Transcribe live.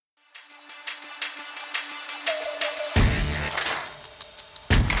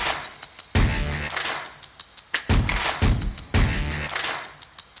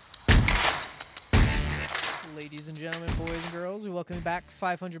gentlemen, boys and girls, we welcome you back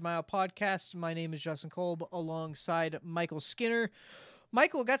 500 Mile Podcast. My name is Justin Kolb alongside Michael Skinner.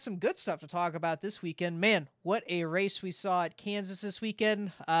 Michael, got some good stuff to talk about this weekend. Man, what a race we saw at Kansas this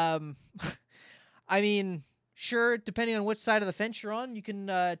weekend. I mean, sure, depending on which side of the fence you're on, you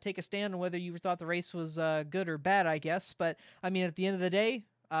can take a stand on whether you thought the race was good or bad, I guess. But, I mean, at the end of the day,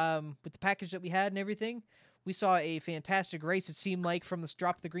 with the package that we had and everything, we saw a fantastic race, it seemed like, from the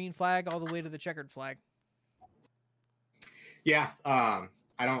drop the green flag all the way to the checkered flag. Yeah, I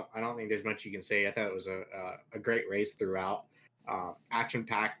don't think there's much you can say. I thought it was a great race throughout, action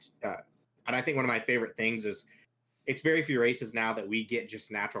packed, and I think one of my favorite things is it's very few races now that we get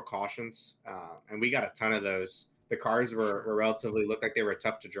just natural cautions, and we got a ton of those. The cars were relatively looked like they were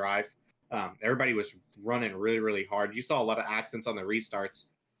tough to drive. Everybody was running really, really hard. You saw a lot of accidents on the restarts,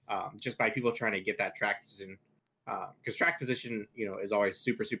 just by people trying to get that track position, because track position, is always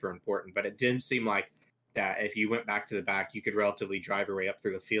super, super important. But it didn't seem like that if you went back to the back, you could relatively drive your way up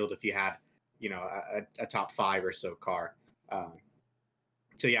through the field if you had, a top five or so car.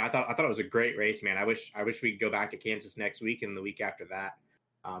 So yeah, I thought it was a great race, man. I wish we could go back to Kansas next week and the week after that.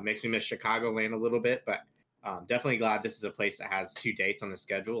 Makes me miss Chicagoland a little bit, but definitely glad this is a place that has 2 dates on the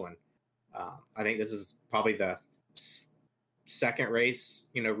schedule, and I think this is probably the second race,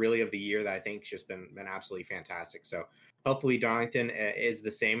 really of the year that I think just been absolutely fantastic. So hopefully Darlington is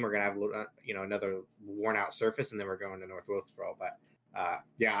the same. We're gonna have another worn out surface, and then we're going to North Wilkesboro. But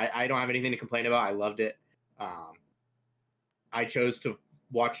yeah, I don't have anything to complain about. I loved it. I chose to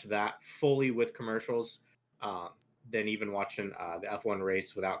watch that fully with commercials, than even watching the F1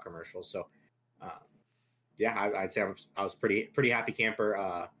 race without commercials. So yeah, I'd say I was pretty happy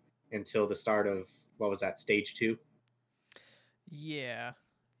camper until the start of, what was that, stage 2? Yeah.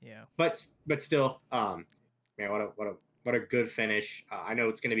 But still, man, what a good finish. I know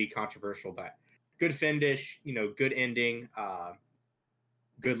it's going to be controversial, but good finish, good ending,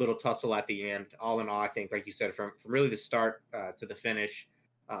 good little tussle at the end. All in all, I think, like you said, from really the start to the finish,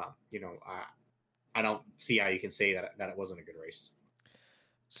 I don't see how you can say that it wasn't a good race.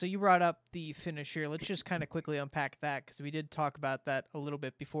 So you brought up the finish here. Let's just kind of quickly unpack that, because we did talk about that a little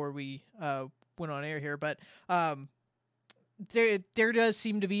bit before we went on air here. But there does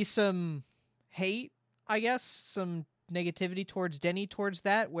seem to be some hate, I guess, some negativity towards Denny towards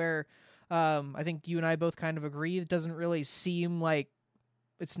that, where I think you and I both kind of agree it doesn't really seem like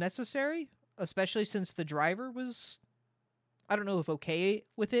it's necessary, especially since the driver was, I don't know if okay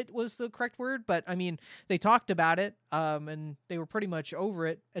with it was the correct word, but I mean, they talked about it, and they were pretty much over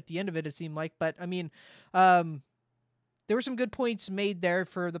it at the end of it seemed like. But I mean, there were some good points made there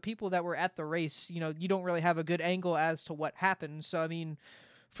for the people that were at the race. You don't really have a good angle as to what happened. So, I mean,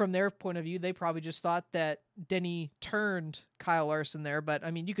 from their point of view, they probably just thought that Denny turned Kyle Larson there. But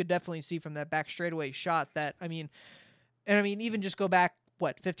I mean, you could definitely see from that back straightaway shot that, even just go back,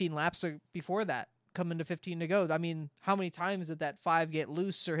 15 laps before that, coming to 15 to go. I mean, how many times did that 5 get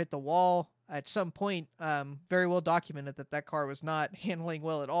loose or hit the wall? At some point, very well documented that car was not handling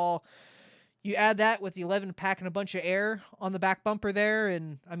well at all. You add that with the 11 packing a bunch of air on the back bumper there,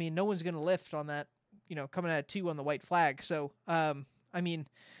 and I mean, no one's going to lift on that, coming at 2 on the white flag. So, I mean,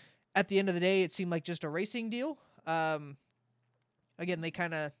 at the end of the day, it seemed like just a racing deal. Again, they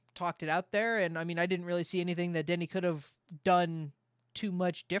kind of talked it out there, and I mean, I didn't really see anything that Denny could have done too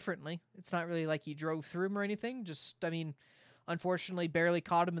much differently. It's not really like he drove through him or anything. Just, I mean, unfortunately, barely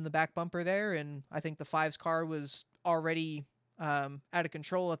caught him in the back bumper there, and I think the 5's car was already out of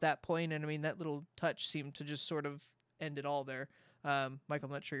control at that point, and I mean, that little touch seemed to just sort of end it all there. Michael,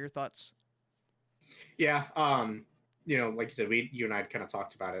 I'm not sure your thoughts. Yeah, like you said, you and I kind of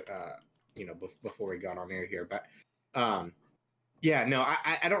talked about it, before we got on air here, but yeah, no,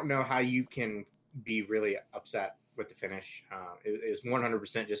 I don't know how you can be really upset with the finish. It was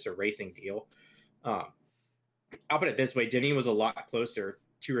 100% just a racing deal. I'll put it this way: Denny was a lot closer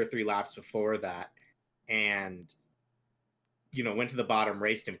 2 or 3 laps before that, and went to the bottom,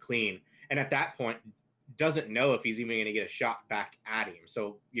 raced him clean, and at that point doesn't know if he's even going to get a shot back at him.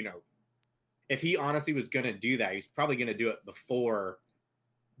 So if he honestly was going to do that, he's probably going to do it before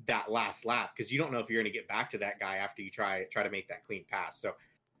that last lap, because you don't know if you're going to get back to that guy after you try to make that clean pass. So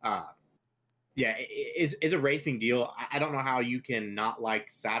yeah, it is a racing deal. I don't know how you can not like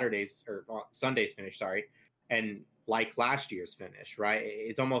Saturday's or Sunday's finish, and like last year's finish, right?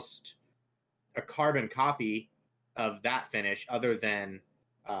 It's almost a carbon copy of that finish, other than,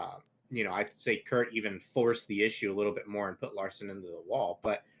 I'd say Kurt even forced the issue a little bit more and put Larson into the wall.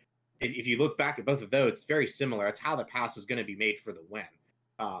 But if you look back at both of those, it's very similar. It's how the pass was going to be made for the win.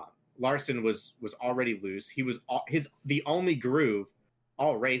 Larson was already loose. He was the only groove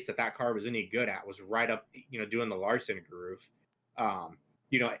all race that car was any good at was right up, doing the Larson groove.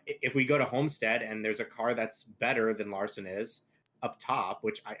 If we go to Homestead and there's a car that's better than Larson is up top,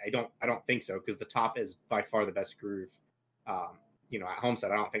 which I don't think so, because the top is by far the best groove. At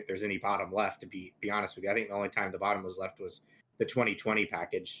Homestead, I don't think there's any bottom left, to be honest with you. I think the only time the bottom was left was the 2020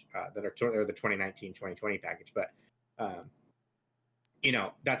 package, or the 2019-2020 package. But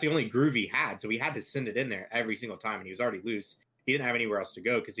that's the only groove he had, so he had to send it in there every single time, and he was already loose. He didn't have anywhere else to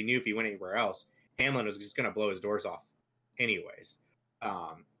go, because he knew if he went anywhere else, Hamlin was just going to blow his doors off anyways.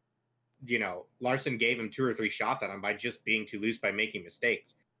 Larson gave him 2 or 3 shots at him by just being too loose, by making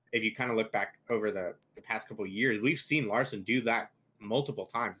mistakes. If you kind of look back over the past couple of years, we've seen Larson do that multiple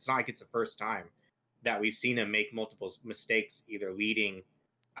times. It's not like it's the first time that we've seen him make multiple mistakes, either leading,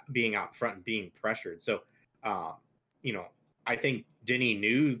 being out front, and being pressured. So, I think Denny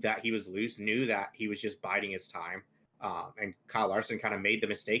knew that he was loose, knew that he was just biding his time. And Kyle Larson kind of made the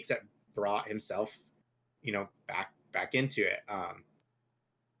mistakes that brought himself, back into it.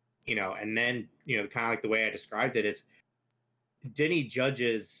 And then, kind of like the way I described it is Denny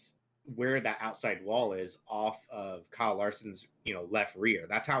judges where that outside wall is off of Kyle Larson's, left rear.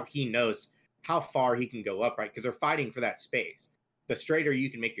 That's how he knows how far he can go up, right? Because they're fighting for that space. The straighter you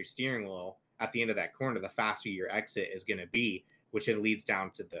can make your steering wheel at the end of that corner, the faster your exit is going to be, which then leads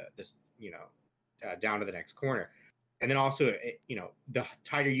down to down to the next corner. And then also, the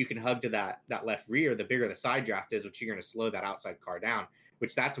tighter you can hug to that left rear, the bigger the side draft is, which you're going to slow that outside car down,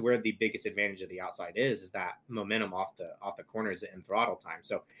 which that's where the biggest advantage of the outside is that momentum off the corners and throttle time.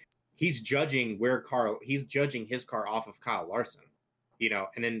 So he's judging his car off of Kyle Larson,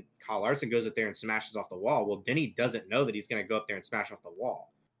 and then Kyle Larson goes up there and smashes off the wall. Well, Denny doesn't know that he's going to go up there and smash off the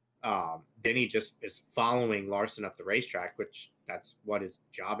wall. Denny just is following Larson up the racetrack, which that's what his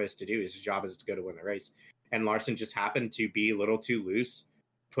job is to do. His job is to go to win the race. And Larson just happened to be a little too loose,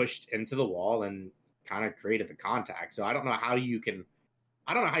 pushed into the wall, and kind of created the contact. So I don't know how you can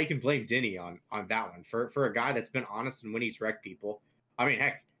blame Denny on that one for a guy that's been honest and when he's wrecked people. I mean,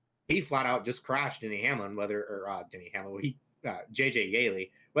 heck, he flat out just crashed JJ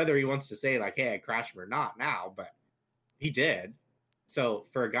Yeley, whether he wants to say like, hey, I crashed him or not now, but he did. So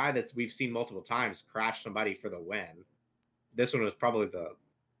for a guy that we've seen multiple times crash somebody for the win, this one was probably the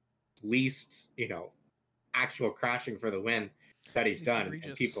least, actual crashing for the win that he's done.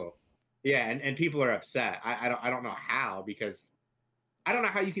 And people, and people are upset. I don't know how, because I don't know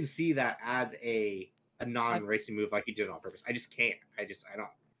how you can see that as a non-racing move like he did it on purpose. I just can't. I don't.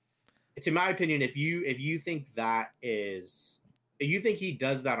 It's in my opinion, if you think he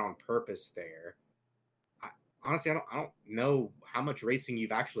does that on purpose there, honestly, I don't know how much racing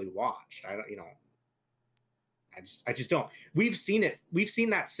you've actually watched. I just don't. We've seen it. We've seen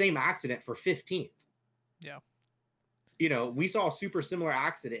that same accident for 15th. Yeah. We saw a super similar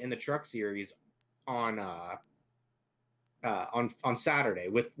accident in the Truck Series on Saturday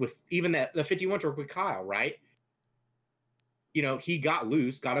with even the 51 truck with Kyle, right? He got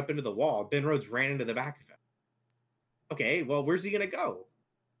loose, got up into the wall. Ben Rhodes ran into the back of him. Okay, well, where's he gonna go?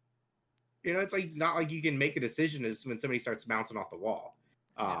 It's like not like you can make a decision as when somebody starts bouncing off the wall.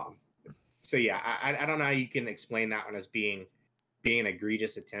 So yeah, I don't know how you can explain that one as being an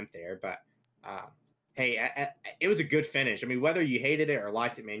egregious attempt there, but hey, it was a good finish. I mean, whether you hated it or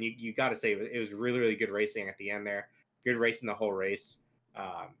liked it, man, you got to say it was really, really good racing at the end there. Good racing the whole race.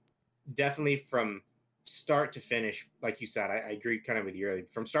 Definitely from start to finish, like you said, I agree kind of with you earlier.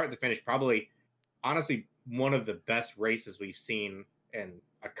 From start to finish, probably, honestly, one of the best races we've seen in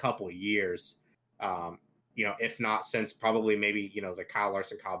a couple of years. If not since probably maybe, the Kyle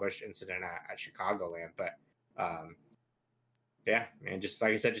Larson, Kyle Busch incident at Chicagoland. But yeah, man, just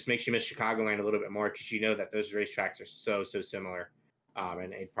like I said, just makes you miss Chicagoland a little bit more, because that those racetracks are so similar,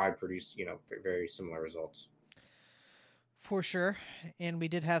 and it probably produce very similar results. For sure. And we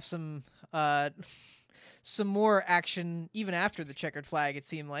did have some more action even after the checkered flag, it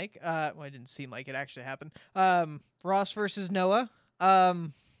seemed like. Well, it didn't seem like it actually happened. Ross versus Noah.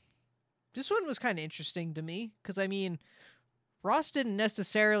 This one was kind of interesting to me, because, I mean, Ross didn't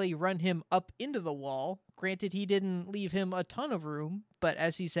necessarily run him up into the wall. Granted, he didn't leave him a ton of room, but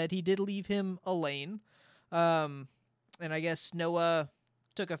as he said, he did leave him a lane. And I guess Noah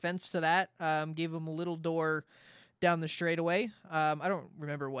took offense to that, gave him a little door down the straightaway. I don't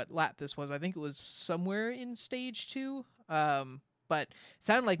remember what lap this was. I think it was somewhere in stage 2. But it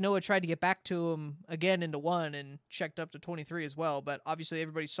sounded like Noah tried to get back to him again into 1 and checked up to 23 as well. But obviously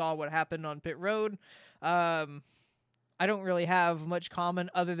everybody saw what happened on pit road. I don't really have much comment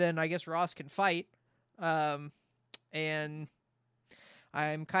other than I guess Ross can fight. And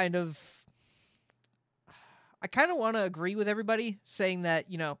I'm kind of, I kind of want to agree with everybody saying that,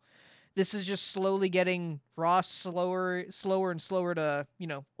 this is just slowly getting Ross slower and slower to,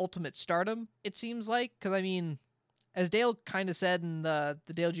 ultimate stardom, it seems like. Because, I mean, as Dale kind of said in the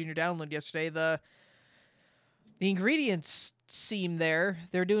Dale Jr. download yesterday, the ingredients seem there.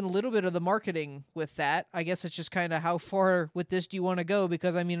 They're doing a little bit of the marketing with that. I guess it's just kind of how far with this do you want to go?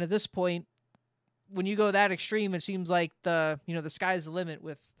 Because, I mean, at this point, when you go that extreme, it seems like the sky's the limit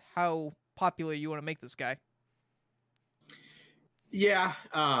with how popular you want to make this guy. Yeah.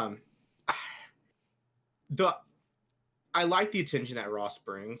 I like the attention that Ross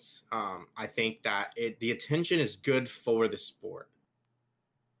brings. I think that the attention is good for the sport.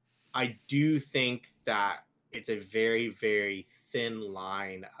 I do think that it's a very, very thin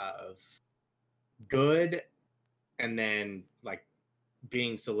line of good and then like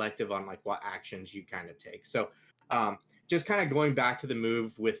being selective on like what actions you kind of take. So just kind of going back to the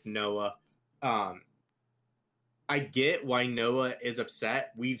move with Noah, I get why Noah is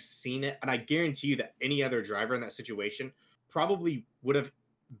upset. We've seen it, and I guarantee you that any other driver in that situation probably would have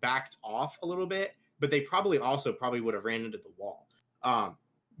backed off a little bit, but they probably would have ran into the wall.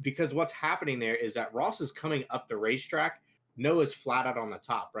 Because what's happening there is that Ross is coming up the racetrack. Noah's flat out on the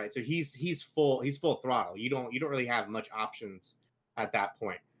top, right? So he's full throttle. You don't really have much options at that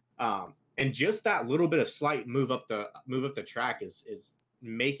point. And just that little bit of slight move up the track is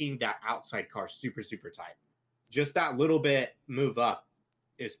making that outside car super, super tight. Just that little bit move up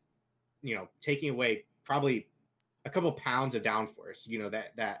is, taking away probably a couple pounds of downforce,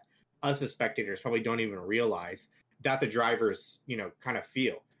 that us as spectators probably don't even realize that the drivers, kind of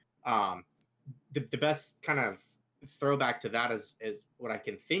feel. The best kind of throwback to that is what I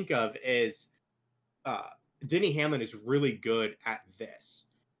can think of is Denny Hamlin is really good at this.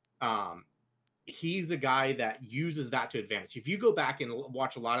 He's a guy that uses that to advantage. If you go back and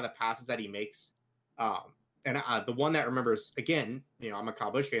watch a lot of the passes that he makes, and the one that remembers, again, I'm a Kyle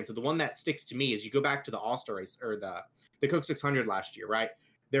Busch fan, so the one that sticks to me is you go back to the All-Star race or the Coke 600 last year, right?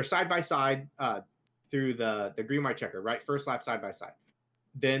 They're side by side through the green white checker, right? First lap side by side.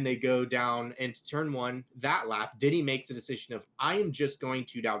 Then they go down into turn one. That lap, Denny makes a decision of, I am just going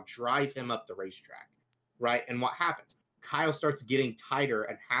to now drive him up the racetrack, right? And what happens? Kyle starts getting tighter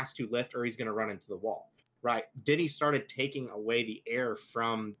and has to lift or he's going to run into the wall, right? Denny started taking away the air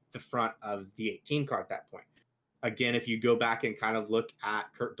from the front of the 18 car at that point. Again, if you go back and kind of look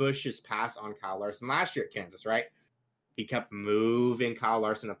at Kurt Busch's pass on Kyle Larson last year at Kansas, right? He kept moving Kyle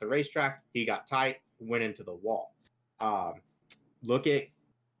Larson up the racetrack. He got tight, went into the wall. Look at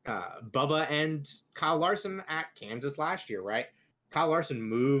Bubba and Kyle Larson at Kansas last year, right? Kyle Larson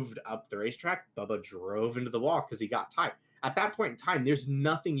moved up the racetrack. Bubba drove into the wall because he got tight. At that point in time, there's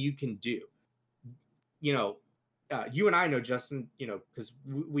nothing you can do. You and I know, Justin, because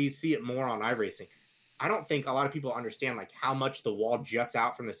we see it more on iRacing. I don't think a lot of people understand like how much the wall juts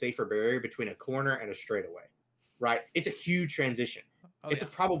out from the safer barrier between a corner and a straightaway, right? It's a huge transition. It's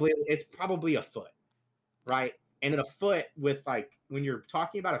probably a foot, right? And a foot with like when you're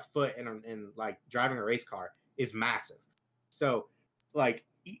talking about a foot in like driving a race car is massive. So like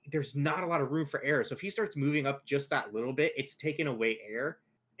there's not a lot of room for error. So if he starts moving up just that little bit, it's taking away air.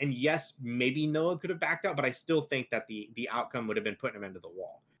 And yes, maybe Noah could have backed out, but I still think that the outcome would have been putting him into the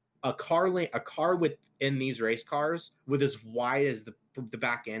wall. A car within these race cars with as wide as the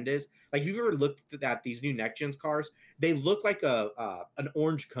back end is, like if you've ever looked at these new next gen cars, they look like an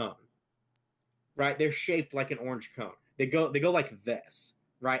orange cone, right? They're shaped like an orange cone. They go like this,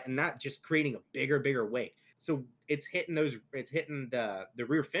 right? And that just creating a bigger wake. So it's hitting the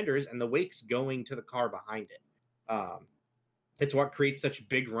rear fenders and the wake's going to the car behind it. It's what creates such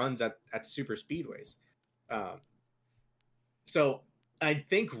big runs at super speedways. So I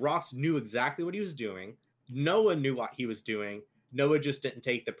think Ross knew exactly what he was doing. Noah knew what he was doing. Noah just didn't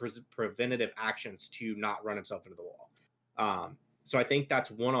take the preventative actions to not run himself into the wall. So I think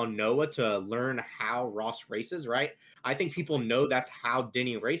that's one on Noah to learn how Ross races, right? I think people know that's how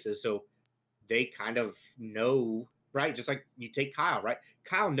Denny races. So they kind of know, right? Just like you take Kyle, right?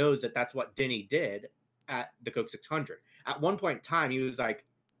 Kyle knows that that's what Denny did at the Coke 600. At one point in time, he was like,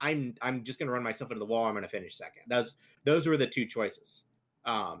 I'm just going to run myself into the wall. I'm going to finish second. Those were the two choices.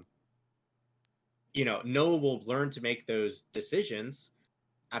 Noah will learn to make those decisions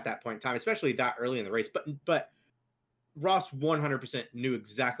at that point in time, especially that early in the race. But Ross 100% knew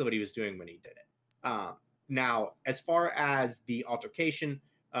exactly what he was doing when he did it. Now, as far as the altercation,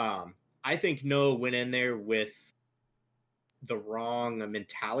 I think Noah went in there with the wrong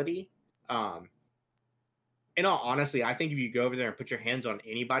mentality. In all honesty, I think if you go over there and put your hands on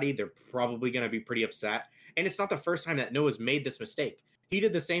anybody, they're probably going to be pretty upset. And it's not the first time that Noah's made this mistake. He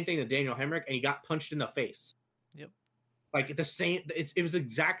did the same thing to Daniel Hemrick, and he got punched in the face Like the same, it was the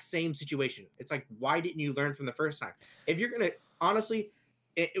exact same situation. It's like, why didn't you learn from the first time? If you're gonna honestly,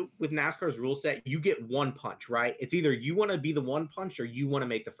 with NASCAR's rule set, you get one punch, right? It's either you want to be the one punch or you want to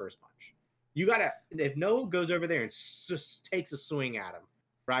make the first punch. You gotta, if Noah goes over there and just takes a swing at him,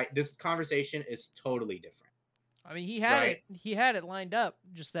 right? This conversation is totally different. I mean, he had it lined up.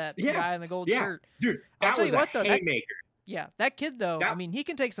 Just that guy in the gold yeah, shirt, dude. I'll That tell was you a what, though, haymaker. that kid though. I mean, he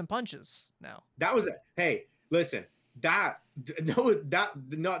can take some punches now. That was hey, listen. Noah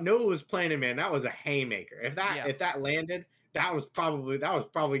was playing it, man. That was a haymaker. If that landed, that was probably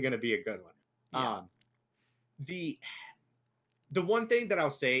going to be a good one. Yeah. The one thing that I'll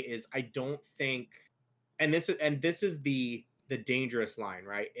say is I don't think, and this is the dangerous line,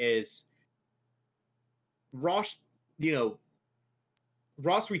 right? Is Ross,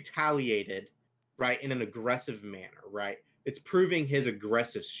 Ross retaliated, right, in an aggressive manner, right? It's proving his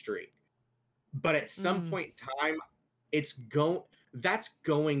aggressive streak. But at some point in time, that's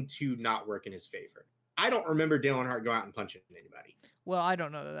going to not work in his favor. I don't remember Dale Earnhardt go out and punching anybody. Well, I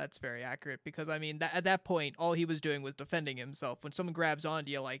don't know that that's very accurate because, I mean, at that point, all he was doing was defending himself. When someone grabs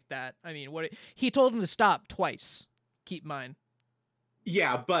onto you like that, I mean, he told him to stop twice. Keep in mind.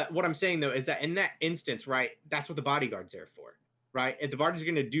 Yeah, but what I'm saying, though, is that in that instance, right, that's what the bodyguard's there for, right? If the bodyguard's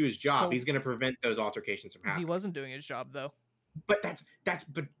going to do his job, he's going to prevent those altercations from happening. He wasn't doing his job, though. But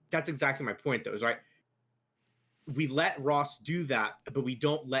that's exactly my point, though, is right. We let Ross do that, but we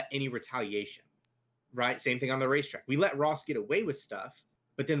don't let any retaliation, right? Same thing on the racetrack. We let Ross get away with stuff,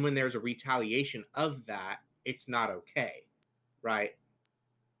 but then when there's a retaliation of that, it's not okay, right?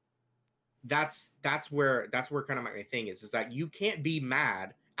 That's where kind of my thing is that you can't be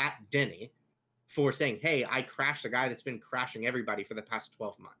mad at Denny for saying, hey, I crashed a guy that's been crashing everybody for the past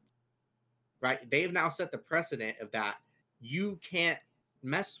 12 months, right? They've now set the precedent of that. You can't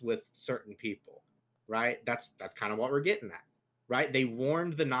mess with certain people, right? That's kind of what we're getting at, right? They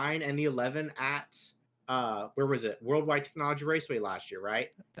warned the 9 and the 11 at where was it? Worldwide Technology Raceway last year, right?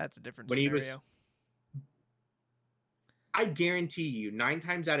 That's a different scenario. I guarantee you 9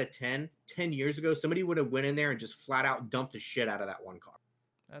 times out of 10 years ago, somebody would have went in there and just flat out dumped the shit out of that one car.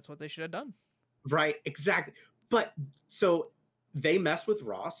 That's what they should have done. Right, exactly. But so they mess with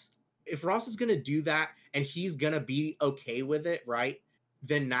Ross. If Ross is going to do that and he's going to be okay with it, right,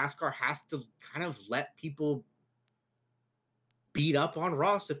 then NASCAR has to kind of let people beat up on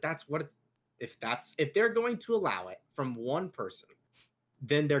Ross if they're going to allow it from one person,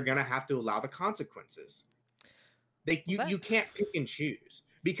 then they're going to have to allow the consequences. You can't pick and choose,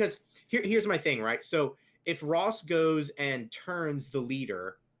 because here's my thing, right? So if Ross goes and turns the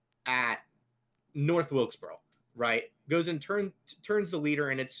leader at North Wilkesboro, right, goes and turns the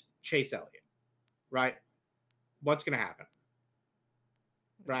leader and it's Chase Elliott, right? What's going to happen?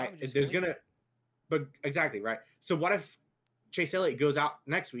 Right? But exactly, right? So what if Chase Elliott goes out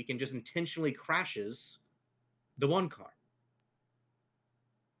next week and just intentionally crashes the one car?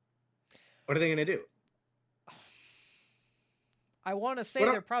 What are they going to do? I want to say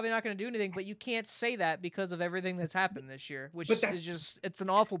they're probably not going to do anything, but you can't say that because of everything that's happened this year, which is just, it's an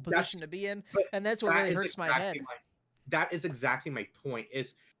awful position to be in. And that's what really hurts my head. That is exactly my point.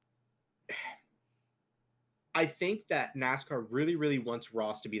 Is I think that NASCAR really, really wants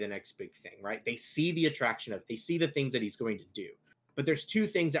Ross to be the next big thing, right? They see the attraction of, they see the things that he's going to do. But there's two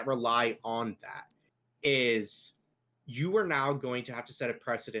things that rely on that. Is you are now going to have to set a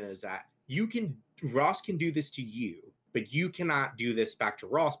precedent as that Ross can do this to you, but you cannot do this back to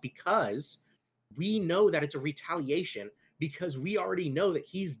Ross, because we know that it's a retaliation, because we already know that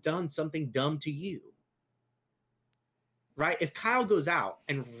he's done something dumb to you. Right? If Kyle goes out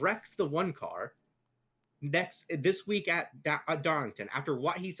and wrecks the one car this week at Darlington, after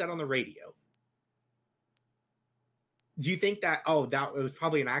what he said on the radio, do you think that, that it was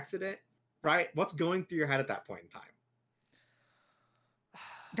probably an accident? Right? What's going through your head at that point in time?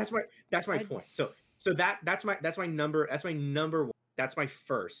 That's my point. So that's my number one. That's my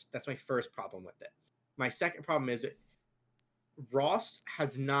first problem with it. My second problem is that Ross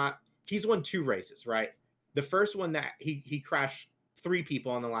he's won 2 races, right? The first one that he crashed 3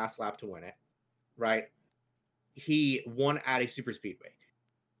 people on the last lap to win it, right? He won at a super speedway.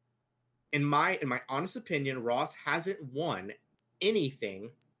 In my honest opinion, Ross hasn't won anything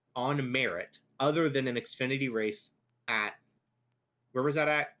on merit other than an Xfinity race at, where was that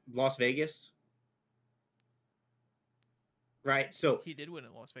at? Las Vegas? Right? So he did win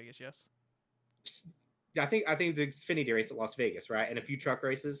in Las Vegas, yes. I think the Xfinity race at Las Vegas, right? And a few truck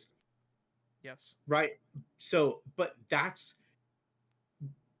races. Yes. Right. So, but that's,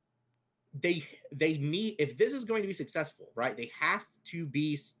 they need, if this is going to be successful, right? They have to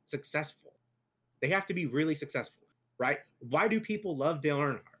be successful. They have to be really successful. right? Why do people love Dale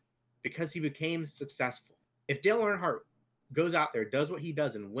Earnhardt? Because he became successful. If Dale Earnhardt goes out there, does what he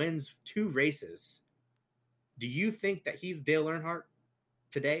does, and wins 2 races, do you think that he's Dale Earnhardt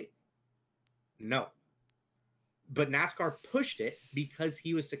today? No. But NASCAR pushed it because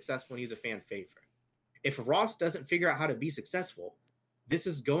he was successful and he's a fan favorite. If Ross doesn't figure out how to be successful, this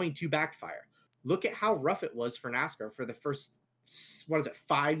is going to backfire. Look at how rough it was for NASCAR for the first,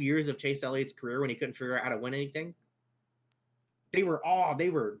 5 years of Chase Elliott's career when he couldn't figure out how to win anything. They were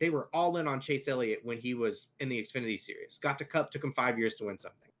all in on Chase Elliott when he was in the Xfinity Series. Got to Cup, took him 5 years to win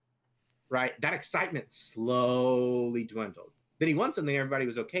something. Right? That excitement slowly dwindled. Then he won something, everybody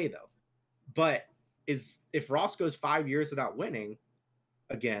was okay though. But if Ross goes 5 years without winning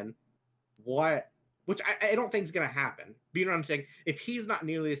again, which I don't think is going to happen. But you know what I'm saying? If he's not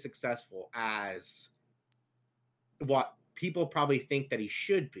nearly as successful as what people probably think that he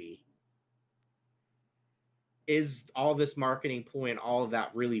should be, is all this marketing ploy and all of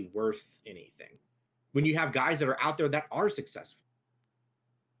that really worth anything? When you have guys that are out there that are successful,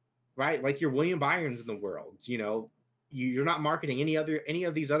 right? Like your William Byrons in the world, you're not marketing any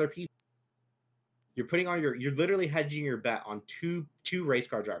of these other people. You're literally hedging your bet on two race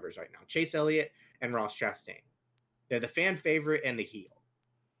car drivers right now, Chase Elliott and Ross Chastain. They're the fan favorite and the heel.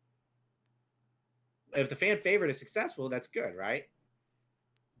 If the fan favorite is successful, that's good, right?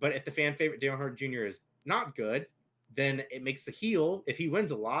 But if the fan favorite Dale Earnhardt Jr. is not good, then it makes the heel, if he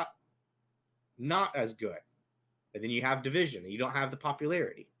wins a lot, not as good. And then you have division, and you don't have the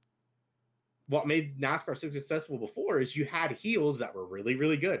popularity. What made NASCAR so successful before is you had heels that were really,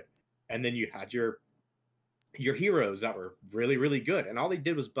 really good. And then you had your heroes that were really, really good. And all they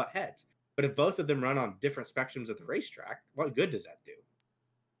did was butt heads. But if both of them run on different spectrums of the racetrack, what good does that do?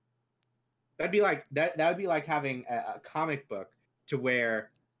 That'd be like that would be like having a comic book to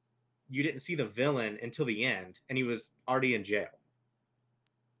where you didn't see the villain until the end and he was already in jail.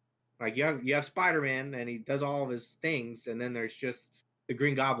 Like you have Spider-Man and he does all of his things, and then there's just the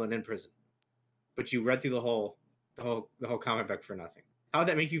Green Goblin in prison. But you read through the whole comic book for nothing. How would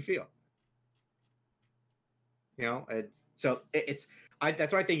that make you feel? That's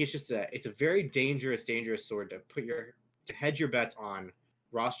why I think it's a very dangerous sword to hedge your bets on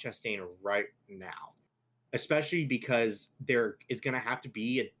Ross Chastain right now, especially because there is going to have to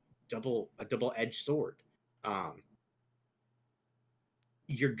be a double-edged sword.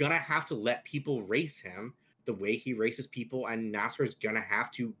 You're going to have to let people race him the way he races people, and NASCAR is going to have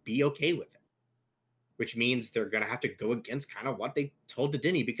to be okay with it, which means they're going to have to go against kind of what they told to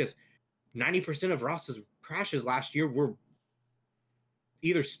Denny, because 90% of Ross's crashes last year were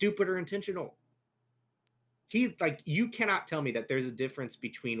either stupid or intentional. You cannot tell me that there's a difference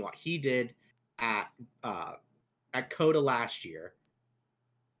between what he did at COTA last year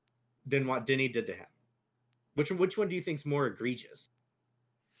than what Denny did to him. Which one do you think's more egregious?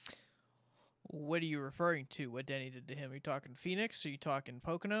 What are you referring to? What Denny did to him? Are you talking Phoenix? Are you talking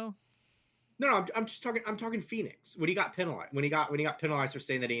Pocono? No, I'm talking Phoenix. When he got penalized, when he got penalized for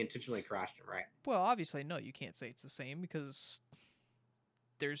saying that he intentionally crashed him, right? Well, obviously, no, you can't say it's the same because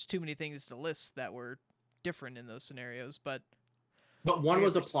there's too many things to list that were different in those scenarios. But one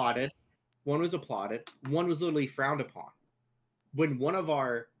was applauded, one was literally frowned upon.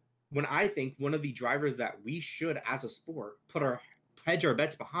 When I think one of the drivers that we should, as a sport, hedge our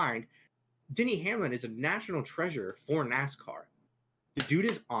bets behind, Denny Hamlin is a national treasure for NASCAR. The dude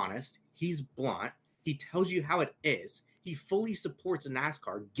is honest. He's blunt. He tells you how it is. He fully supports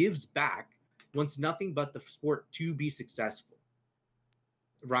NASCAR, gives back, wants nothing but the sport to be successful.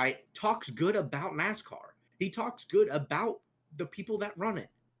 Right? Talks good about NASCAR. He talks good about the people that run it.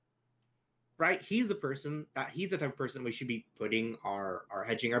 Right? He's the type of person we should be putting our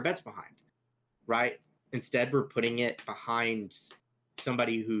hedging our bets behind. Right? Instead, we're putting it behind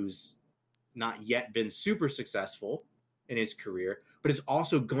somebody who's not yet been super successful in his career, but is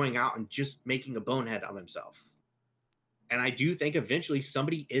also going out and just making a bonehead of himself. And I do think eventually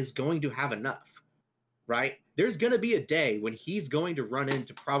somebody is going to have enough, right? There's going to be a day when he's going to run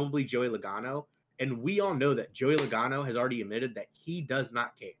into probably Joey Logano, and we all know that Joey Logano has already admitted that he does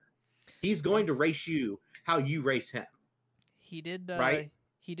not care. He's going to race you how you race him. He did, right?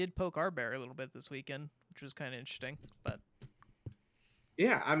 He did poke our bear a little bit this weekend, which was kind of interesting. But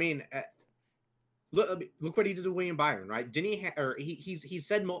yeah, I mean, look what he did to William Byron, right? He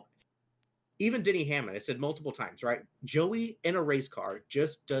said even Denny Hamlin has said multiple times, right? Joey in a race car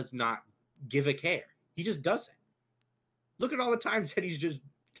just does not give a care. He just doesn't. Look at all the times that he's just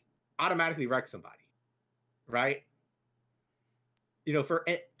automatically wrecked somebody, right?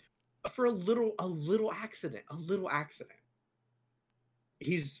 For a little accident,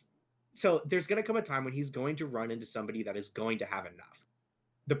 he's So there's going to come a time when he's going to run into somebody that is going to have enough.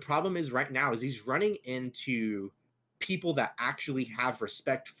 The problem is right now is he's running into people that actually have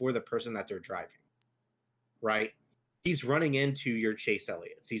respect for the person that they're driving, right? He's running into your Chase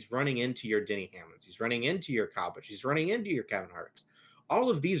Elliott's. He's running into your Denny Hamlins. He's running into your Kyle Busch. He's running into your Kevin Harvicks. All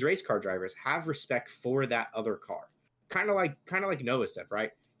of these race car drivers have respect for that other car. Kind of like Noah said,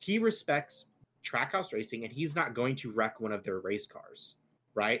 right? He respects Trackhouse Racing, and he's not going to wreck one of their race cars,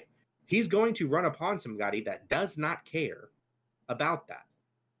 right? He's going to run upon somebody that does not care about that,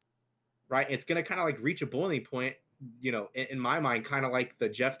 right? It's going to kind of like reach a boiling point, you know, in my mind, kind of like the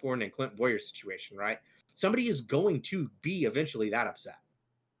Jeff Gordon and Clint Boyer situation, right? Somebody is going to be eventually that upset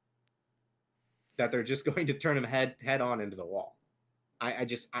that they're just going to turn him head on into the wall. I'm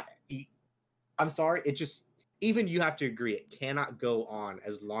sorry. It just, even you have to agree, it cannot go on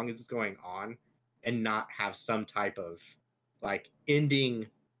as long as it's going on and not have some type of like ending,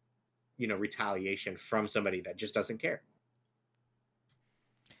 you know, retaliation from somebody that just doesn't care.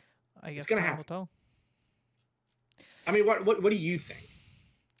 I guess it's gonna time happen. will tell. I mean, what do you think?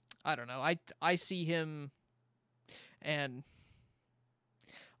 I don't know. I see him, and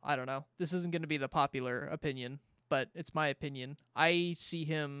I don't know. This isn't going to be the popular opinion, but it's my opinion. I see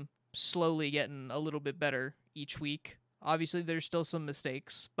him slowly getting a little bit better each week. Obviously, there's still some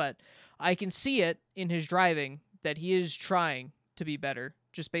mistakes, but I can see it in his driving that he is trying to be better,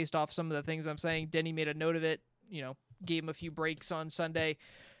 just based off some of the things I'm saying. Denny made a note of it, you know, gave him a few breaks on Sunday.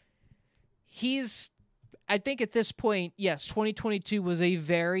 I think at this point, yes, 2022 was a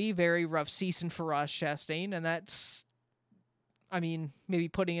very, very rough season for Ross Chastain, and that's, I mean, maybe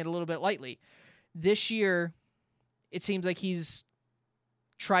putting it a little bit lightly. This year, it seems like he's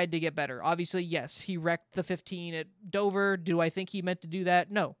tried to get better. Obviously, yes, he wrecked the 15 at Dover. Do I think he meant to do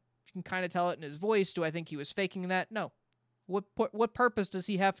that? No. You can kind of tell it in his voice. Do I think he was faking that? No. What purpose does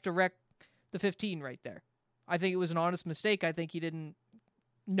he have to wreck the 15 right there? I think it was an honest mistake. I think he didn't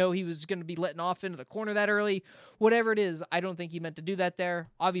know he was going to be letting off into the corner that early. Whatever it is, I don't think he meant to do that there.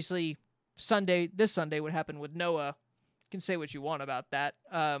 Obviously, this Sunday, what happened with Noah, you can say what you want about that.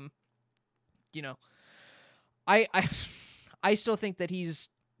 You know, I still think that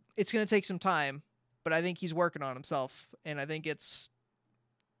it's going to take some time, but I think he's working on himself, and I think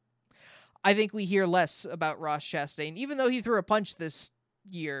we hear less about Ross Chastain. Even though he threw a punch this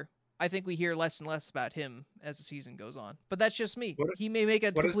year, I think we hear less and less about him as the season goes on. But that's just me. He may make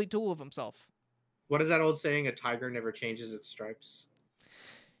a complete tool of himself. What is that old saying? A tiger never changes its stripes.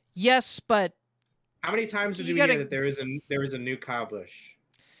 Yes, but how many times did you hear that there is a new Kyle Busch?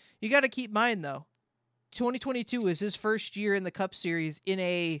 You got to keep in mind, though, 2022 was his first year in the Cup Series in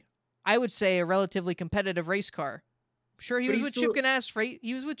I would say, a relatively competitive race car. Sure, he was with Chip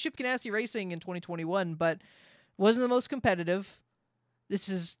Ganassi Racing in 2021, but wasn't the most competitive. This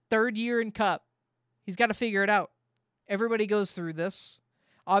is his third year in Cup. He's got to figure it out. Everybody goes through this.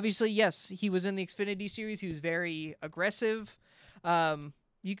 Obviously, yes, he was in the Xfinity Series. He was very aggressive.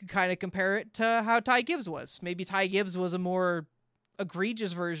 You could kind of compare it to how Ty Gibbs was. Maybe Ty Gibbs was a more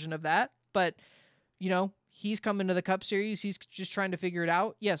egregious version of that, but, you know, he's coming to the Cup Series. He's just trying to figure it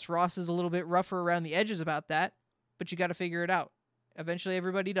out. Yes, Ross is a little bit rougher around the edges about that, but you got to figure it out. Eventually,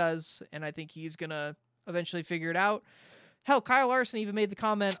 everybody does, and I think he's going to eventually figure it out. Hell, Kyle Larson even made the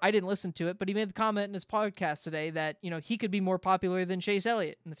comment, I didn't listen to it, but he made the comment in his podcast today that, you know, he could be more popular than Chase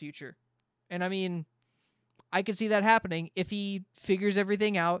Elliott in the future. And I mean, I could see that happening if he figures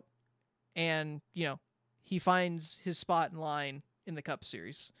everything out and, you know, he finds his spot in line in the Cup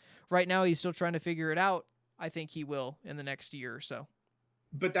Series. Right now, he's still trying to figure it out. I think he will in the next year or so.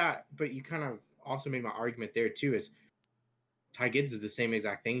 But you kind of also made my argument there too, is Ty Gibbs did the same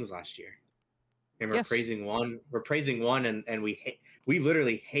exact things last year. And we're praising one, and we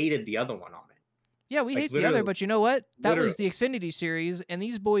literally hated the other one on it. Yeah, we hate the other, but you know what? That was the Xfinity Series, and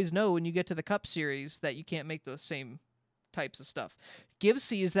these boys know when you get to the Cup Series that you can't make those same types of stuff. Gibbs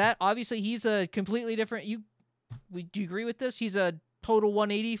sees that. Obviously, he's a completely different. Do you agree with this? He's a total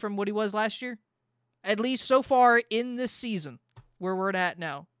 180 from what he was last year, at least so far in this season where we're at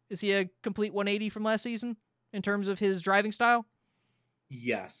now. Is he a complete 180 from last season in terms of his driving style?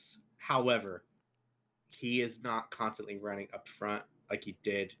 Yes. However, he is not constantly running up front like he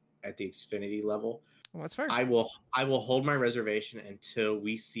did at the Xfinity level. Well, that's fair. I will hold my reservation until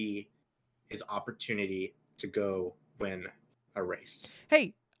we see his opportunity to go win a race.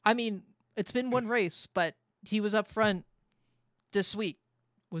 Hey, I mean, it's been one race, but he was up front this week.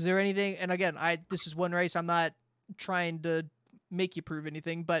 Was there anything? And again, this is one race. I'm not trying to make you prove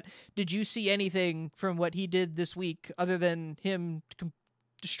anything, but did you see anything from what he did this week other than him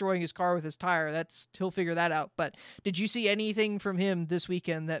destroying his car with his tire. He'll figure that out. But did you see anything from him this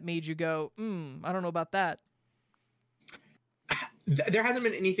weekend that made you go, I don't know about that? There hasn't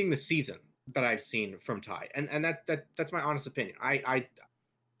been anything this season that I've seen from Ty, and that's my honest opinion.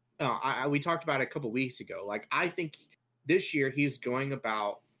 We talked about it a couple weeks ago. Like, I think this year he's going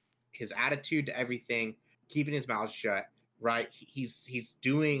about his attitude to everything, keeping his mouth shut. Right, he's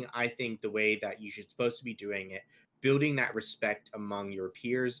doing, I think, the way that you should supposed to be doing it, building that respect among your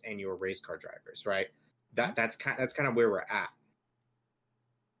peers and your race car drivers. Right, that's kind of where we're at.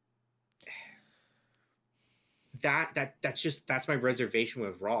 That's my reservation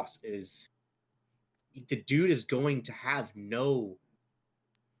with Ross is the dude is going to have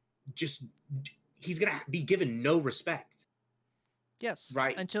he's going to be given no respect. Yes.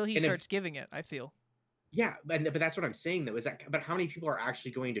 Right. Until he starts giving it, I feel. Yeah. But that's what I'm saying though, but how many people are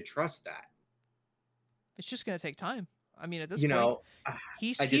actually going to trust that? It's just going to take time. I mean, at this point,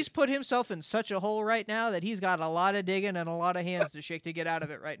 he's put himself in such a hole right now that he's got a lot of digging and a lot of hands to shake to get out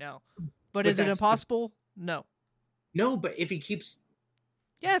of it right now. But is it impossible? No. No, but if he keeps...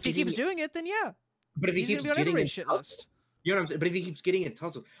 Yeah, if he keeps doing it, then yeah. But if he keeps getting in shit list. You know what I'm saying? But if he keeps getting in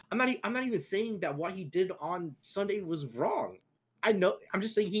tussles, I'm not even saying that what he did on Sunday was wrong. I know. I'm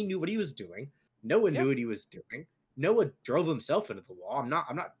just saying he knew what he was doing. Noah knew what he was doing. Noah drove himself into the wall. I'm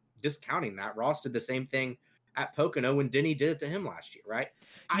not discounting that. Ross did the same thing at Pocono when Denny did it to him last year, right?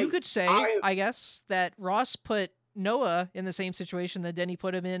 You could say, I guess, that Ross put Noah in the same situation that Denny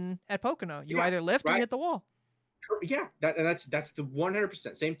put him in at Pocono. You either lift or hit the wall. Yeah, that's the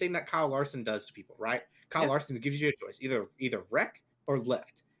 100% same thing that Kyle Larson does to people, right? Kyle Larson gives you a choice, either wreck or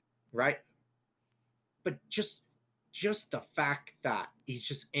lift, right? But just the fact that he's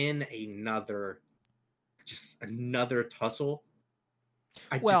just in another tussle.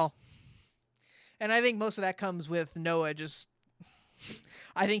 And I think most of that comes with Noah.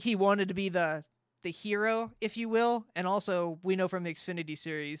 I think he wanted to be the hero, if you will, and also we know from the Xfinity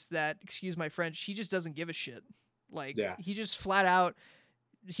series that, excuse my French, he just doesn't give a shit. Like, he just flat out,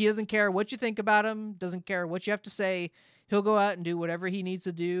 he doesn't care what you think about him, doesn't care what you have to say. He'll go out and do whatever he needs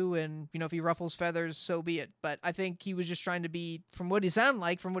to do, and, if he ruffles feathers, so be it. But I think he was just trying to be, from what he sounded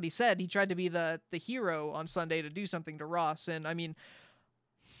like, from what he said, he tried to be the hero on Sunday to do something to Ross. And, I mean,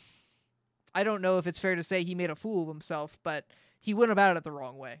 I don't know if it's fair to say he made a fool of himself, but he went about it the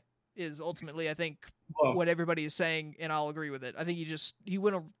wrong way, is ultimately, I think, what everybody is saying, and I'll agree with it. I think he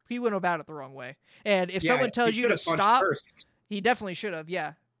went about it the wrong way. And if someone tells you to stop, he definitely should have,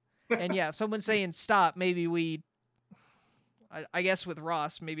 yeah. And if someone's saying stop, maybe I guess with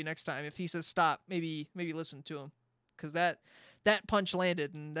Ross, maybe next time, if he says stop, maybe listen to him. Because that punch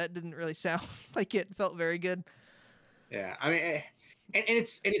landed, and that didn't really sound like it felt very good. Yeah, I mean, and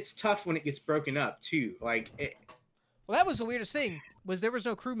it's tough when it gets broken up, too. Like, well, that was the weirdest thing, was there was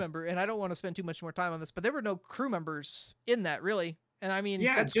no crew member, and I don't want to spend too much more time on this, but there were no crew members in that, really. And I mean,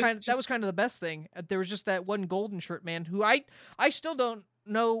 that was kind of the best thing. There was just that one golden shirt man who I still don't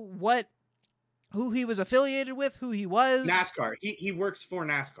know who he was affiliated with, who he was. NASCAR. He works for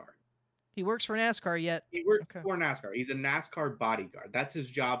NASCAR. He works for NASCAR yet. He works for NASCAR. He's a NASCAR bodyguard. That's his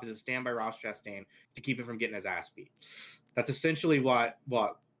job, is to stand by Ross Chastain to keep him from getting his ass beat. That's essentially what.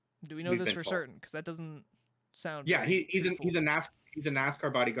 Do we know this for certain? Because that doesn't sound. Yeah, he's a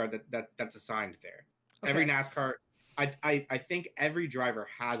NASCAR bodyguard that's assigned there. Okay. Every NASCAR, I think every driver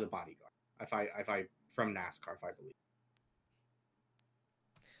has a bodyguard. If I from NASCAR, if I believe.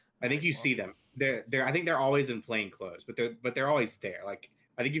 I think you see them. They're I think they're always in plain clothes, but they're always there. Like,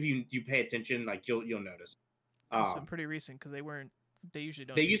 I think if you pay attention, like you'll notice. It's been pretty recent because they usually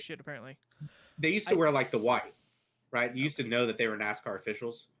don't do shit apparently. They used to wear like the white, right? You used to know that they were NASCAR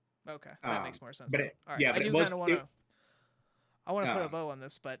officials. Okay, that makes more sense. But all right. I do kind of want to. I want to put a bow on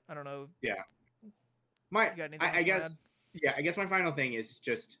this, but I don't know. Yeah. I guess my final thing is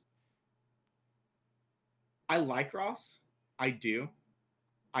just, I like Ross. I do.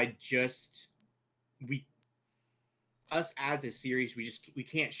 Us as a series, we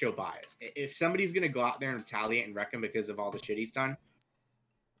can't show bias. If somebody's gonna go out there and retaliate and wreck him because of all the shit he's done,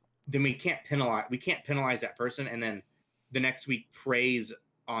 then we can't penalize that person and then the next week praise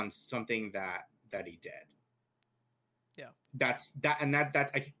on something that he did. Yeah. That's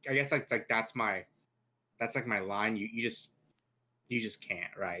I guess that's my line. You just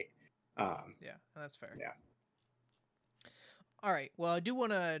can't, right? Yeah, that's fair. Yeah. All right. Well, I do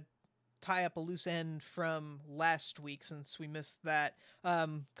want to tie up a loose end from last week since we missed that.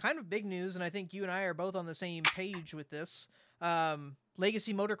 Kind of big news, and I think you and I are both on the same page with this.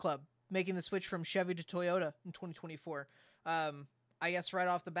 Legacy Motor Club making the switch from Chevy to Toyota in 2024. I guess right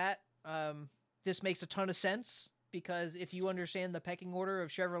off the bat, this makes a ton of sense. because if you understand the pecking order of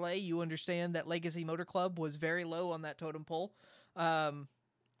Chevrolet, you understand that Legacy Motor Club was very low on that totem pole.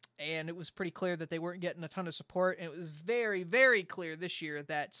 And it was pretty clear that they weren't getting a ton of support. And it was very, very clear this year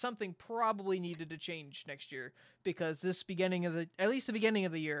that something probably needed to change next year, because this at least the beginning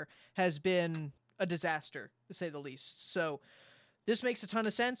of the year, has been a disaster, to say the least. So this makes a ton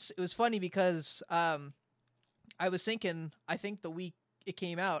of sense. It was funny because I was thinking, I think the week it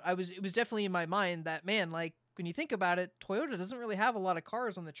came out, it was definitely in my mind that, man, like, when you think about it, Toyota doesn't really have a lot of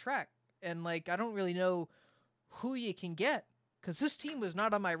cars on the track. And like, I don't really know who you can get, because this team was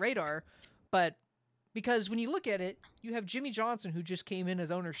not on my radar. But because when you look at it, you have Jimmy Johnson, who just came in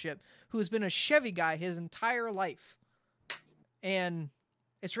as ownership, who has been a Chevy guy his entire life. And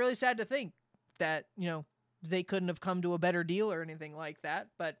it's really sad to think that, you know, they couldn't have come to a better deal or anything like that.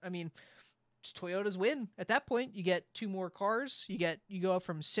 But I mean, it's Toyota's win. At that point, you get 2 more cars. You go up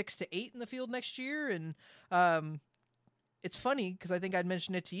from 6 to 8 in the field next year. And it's funny because I think I'd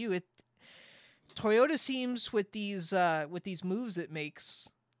mentioned it to you. Toyota seems, with these moves it makes,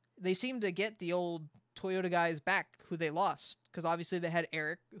 they seem to get the old Toyota guys back who they lost, because obviously they had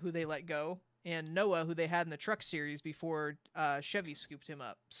Eric, who they let go, and Noah, who they had in the truck series before Chevy scooped him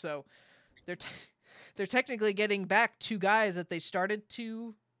up. So they're technically getting back 2 guys that they started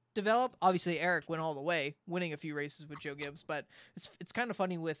to develop. Obviously Eric went all the way, winning a few races with Joe Gibbs, but it's kind of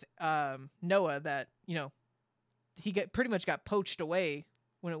funny with Noah that, you know, he pretty much got poached away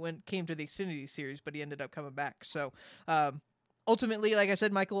when it came to the Xfinity series, but he ended up coming back. So ultimately, like I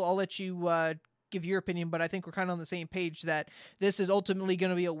said, Michael, I'll let you give your opinion, but I think we're kind of on the same page that this is ultimately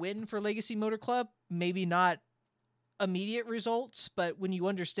going to be a win for Legacy Motor Club. Maybe not immediate results, but when you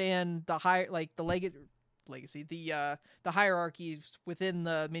understand the hierarchies within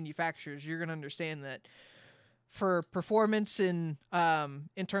the manufacturers, you're going to understand that for performance and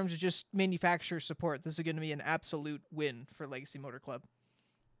in terms of just manufacturer support, this is going to be an absolute win for Legacy Motor Club.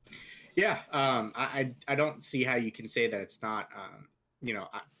 Yeah, I don't see how you can say that it's not,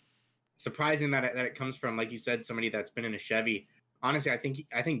 surprising that it comes from, like you said, somebody that's been in a Chevy. Honestly, I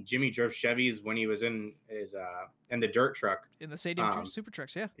think Jimmy drove Chevys when he was in the dirt truck, in the Stadium Super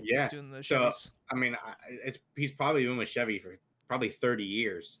Trucks. Yeah, yeah. Doing the so Chevys. I mean, he's probably been with Chevy for probably 30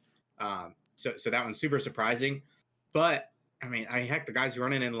 years. So that one's super surprising. But I mean, heck, the guy's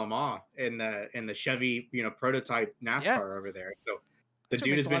running in Le Mans in the Chevy, prototype NASCAR over there. So the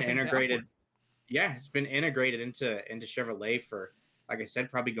dude has been integrated. Yeah, it's been integrated into Chevrolet for, like I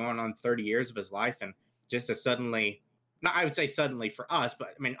said, probably going on 30 years of his life, and just to suddenly, not I would say suddenly for us, but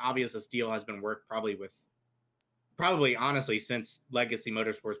I mean, obviously this deal has been worked probably honestly since Legacy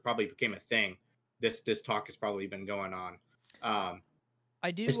Motorsports probably became a thing. This talk has probably been going on.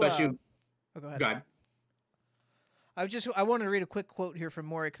 I do, especially. Go ahead. Go ahead. I wanted to read a quick quote here from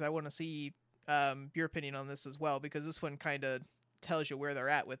Maury, because I want to see your opinion on this as well, because this one kind of tells you where they're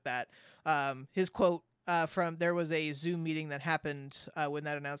at with that. His quote from, there was a Zoom meeting that happened when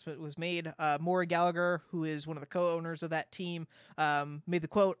that announcement was made. Maury Gallagher, who is one of the co-owners of that team, made the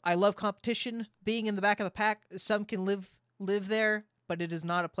quote, "I love competition, being in the back of the pack. Some can live there, but it is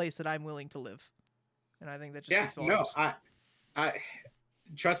not a place that I'm willing to live." And I think that just speaks volumes. No, I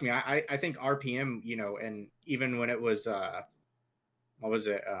trust me. I think RPM, and even when it was, what was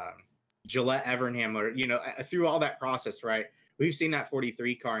it? Gillette Evernham, or, through all that process, right? We've seen that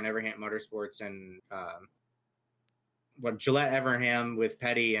 43 car in Everham Motorsports, and Gillette Evernham with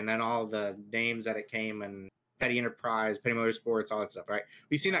Petty, and then all the names that it came, and Petty Enterprise, Petty Motorsports, all that stuff, right?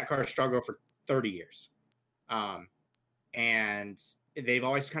 We've seen that car struggle for 30 years. And they've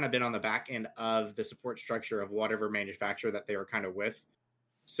always kind of been on the back end of the support structure of whatever manufacturer that they were kind of with.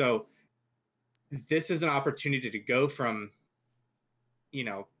 So this is an opportunity to go from,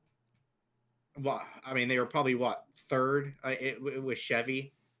 I mean, they were probably third with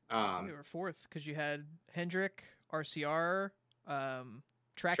Chevy. They were fourth because you had Hendrick, RCR,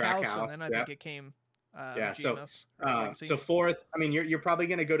 Trackhouse, and then I think it came GMS. So fourth. I mean, you're probably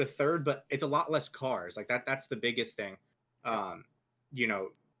going to go to third, but it's a lot less cars. Like that's the biggest thing. And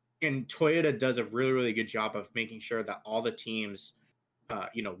Toyota does a really, really good job of making sure that all the teams,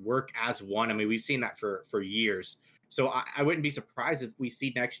 work as one. I mean, we've seen that for years. So I wouldn't be surprised if we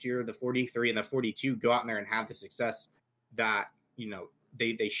see next year the 43 and the 42 go out in there and have the success that,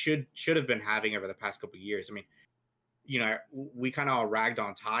 they should have been having over the past couple of years. I mean, we kind of all ragged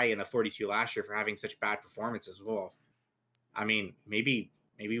on Ty in the 42 last year for having such bad performances. Well, I mean, maybe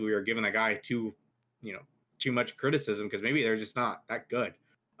we were giving the guy too much criticism, because maybe they're just not that good.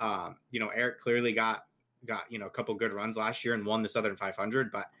 Eric clearly got a couple good runs last year and won the Southern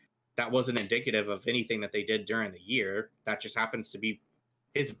 500, but that wasn't indicative of anything that they did during the year. That just happens to be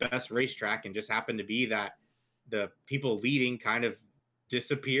his best racetrack, and just happened to be that the people leading kind of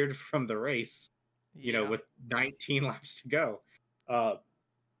disappeared from the race, Yeah. with 19 laps to go.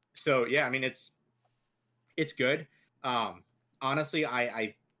 So yeah, I mean, it's good. Honestly,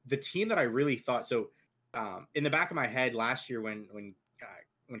 the team that I really thought so, in the back of my head last year when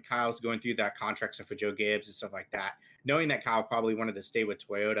Kyle was going through that contract stuff for Joe Gibbs and stuff like that, knowing that Kyle probably wanted to stay with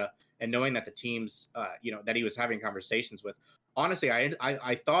Toyota and knowing that the teams, that he was having conversations with, honestly,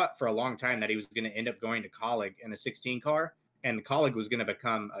 I thought for a long time that he was going to end up going to Colleague in the 16 car, and the Colleague was going to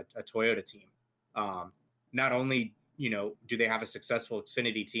become a Toyota team. Not only, do they have a successful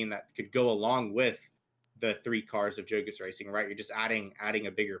Xfinity team that could go along with the 3 cars of Joe Gibbs Racing, right? You're just adding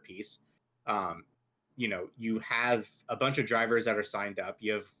a bigger piece. You have a bunch of drivers that are signed up.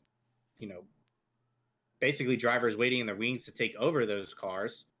 You have, basically drivers waiting in their wings to take over those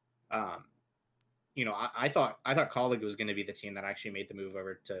cars. I thought Colleague was going to be the team that actually made the move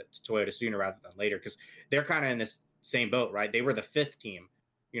over to Toyota sooner rather than later, because they're kind of in this same boat, right? They were the 5th team.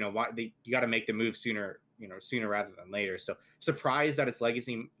 You got to make the move sooner rather than later. So surprised that it's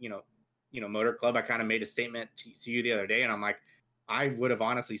Legacy, Motor Club. I kind of made a statement to you the other day, and I'm like, I would have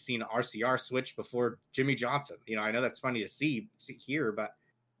honestly seen RCR switch before Jimmy Johnson. I know that's funny to see here, but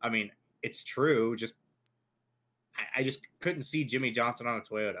I mean, it's true. I just couldn't see Jimmy Johnson on a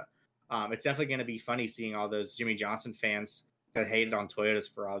Toyota. It's definitely going to be funny seeing all those Jimmy Johnson fans that hated on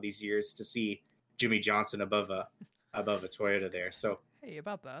Toyotas for all these years to see Jimmy Johnson above a Toyota there. So, hey,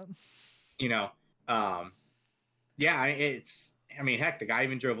 about that, heck, the guy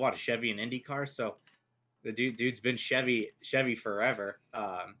even drove a Chevy and Indy cars. So the dude's been Chevy forever.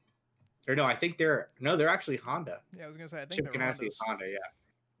 Or no, I think they're actually Honda. Yeah, I was gonna say I think Chip they're Ganassi Honda.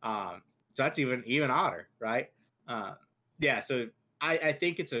 Yeah. So that's even odder, right? Yeah. So I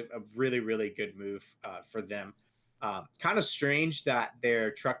think it's a really, really good move for them. Kind of strange that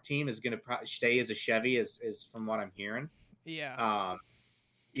their truck team is going to stay as a Chevy, is from what I'm hearing. Yeah. I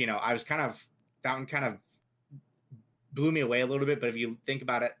was that one kind of blew me away a little bit. But if you think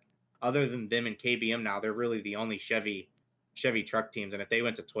about it, other than them and KBM now, they're really the only Chevy truck teams. And if they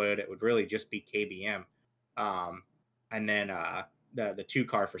went to Toyota, it would really just be KBM. And then the 2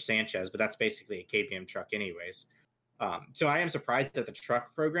 car for Sanchez, but that's basically a KBM truck anyways. So I am surprised that the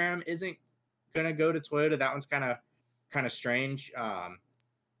truck program isn't going to go to Toyota. That one's kind of strange. Having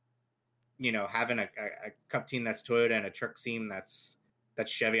a cup team that's Toyota and a truck team that's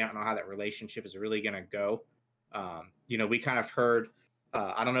Chevy. I don't know how that relationship is really going to go. We kind of heard,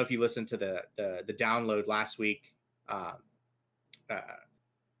 I don't know if you listened to the download last week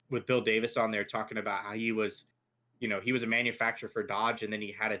with Bill Davis on there talking about how he was a manufacturer for Dodge, and then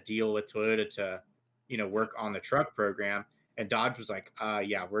he had a deal with Toyota to, work on the truck program. And Dodge was like,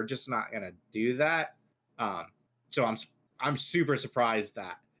 yeah, we're just not going to do that. So I'm super surprised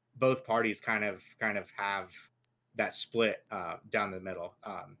that both parties kind of have that split down the middle.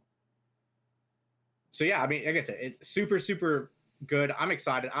 So yeah, I mean, like I said, it's super, super good. I'm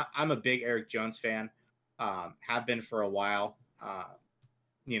excited. I'm a big Eric Jones fan. Have been for a while.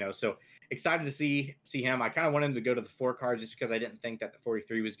 So excited to see him. I kind of wanted him to go to the 4 car just because I didn't think that the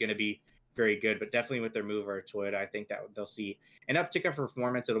 43 was going to be very good, but definitely with their move over Toyota, I think that they'll see an uptick in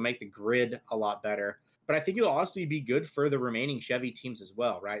performance. It'll make the grid a lot better, but I think it'll also be good for the remaining Chevy teams as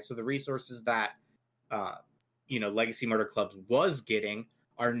well, right? So the resources that, Legacy Motor Club was getting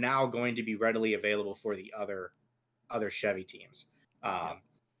are now going to be readily available for the other Chevy teams.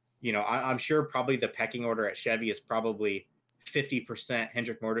 I'm sure probably the pecking order at Chevy is probably 50%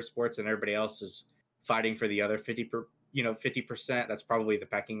 Hendrick Motorsports, and everybody else is fighting for the other 50%. That's probably the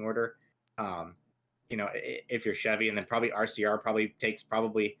pecking order. If you're Chevy, and then probably RCR takes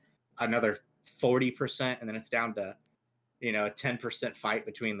another 40%, and then it's down to, a 10% fight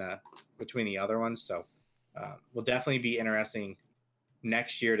between the other ones. So will definitely be interesting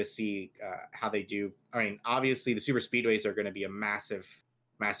next year to see how they do. I mean, obviously the super speedways are going to be a massive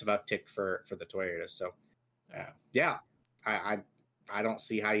uptick for the Toyota. So yeah, I don't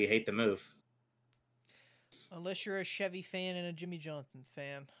see how you hate the move. Unless you're a Chevy fan and a Jimmy Johnson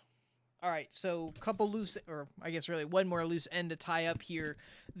fan. All right, so one more loose end to tie up here.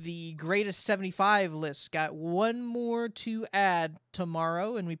 The greatest 75 list got one more to add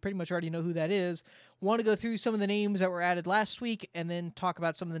tomorrow, and we pretty much already know who that is. Want to go through some of the names that were added last week and then talk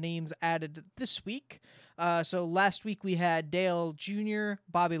about some of the names added this week. So last week we had Dale Jr.,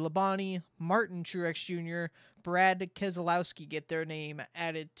 Bobby Labonte, Martin Truex Jr., Brad Keselowski get their name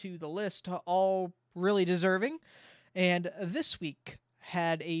added to the list, all really deserving. And this week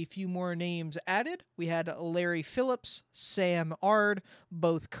had a few more names added. We had Larry Phillips, Sam Ard,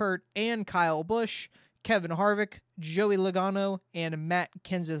 both Kurt and Kyle Busch, Kevin Harvick, Joey Logano, and Matt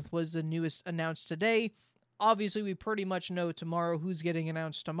Kenseth was the newest announced today. obviously we pretty much know tomorrow who's getting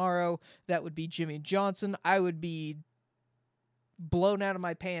announced tomorrow. That would be Jimmy Johnson. I would be blown out of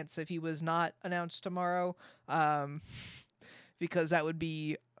my pants if he was not announced tomorrow, because that would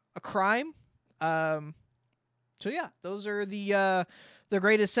be a crime. So yeah, those are the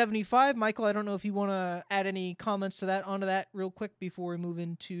greatest 75. Michael, I don't know if you want to add any comments to that onto that real quick before we move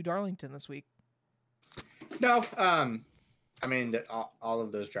into Darlington this week. No, I mean all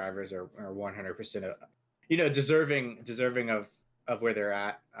of those drivers are 100%, deserving of where they're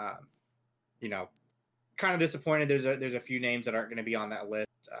at. Kind of disappointed. There's a few names that aren't going to be on that list.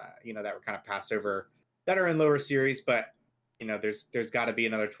 That were kind of passed over, that are in lower series, but there's got to be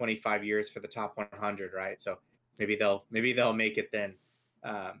another 25 years for the top 100, right? So maybe they'll make it then.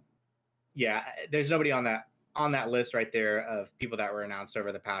 There's nobody on that list right there of people that were announced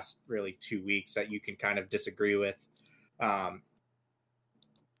over the past really 2 weeks that you can kind of disagree with.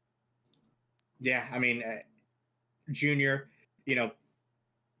 Junior,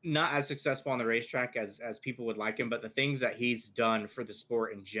 not as successful on the racetrack as people would like him, but the things that he's done for the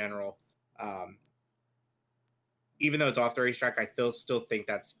sport in general, even though it's off the racetrack, I still think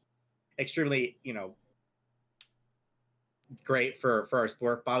that's extremely, great for our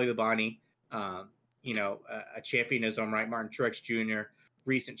sport. Bobby Labonte, a champion in his own right. Martin Truex Jr.,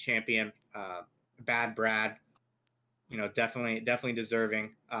 recent champion. Bad Brad, definitely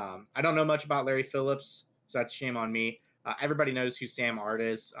deserving. I don't know much about Larry Phillips, so that's a shame on me. Everybody knows who Sam Art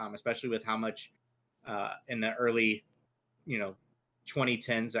is, especially with how much in the early,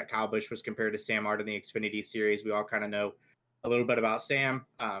 2010s that Kyle Busch was compared to Sam Art in the Xfinity Series. We all kind of know a little bit about Sam.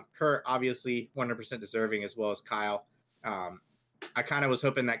 Kurt, obviously, 100% deserving, as well as Kyle. I kind of was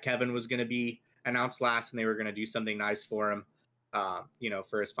hoping that Kevin was going to be announced last and they were going to do something nice for him,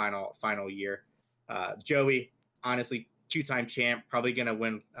 for his final year. Joey, honestly, 2-time champ, probably going to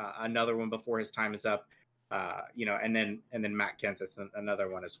win another one before his time is up. And then Matt Kenseth, another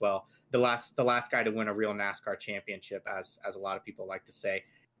one as well. The last guy to win a real NASCAR championship, as a lot of people like to say.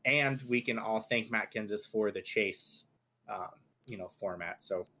 And we can all thank Matt Kenseth for the chase, format.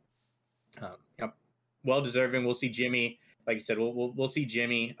 So, well deserving. We'll see Jimmy. Like you said, we'll see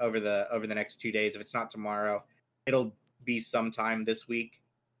Jimmy over the next 2 days. If it's not tomorrow, it'll be sometime this week.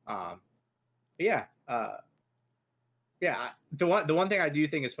 The one thing I do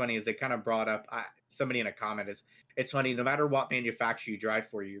think is funny is they kind of brought up somebody in a comment is, it's funny, no matter what manufacturer you drive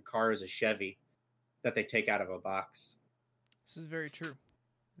for, your car is a Chevy that they take out of a box. This is very true.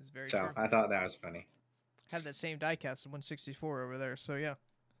 True. I thought that was funny. Had that same diecast in 164 over there, so yeah,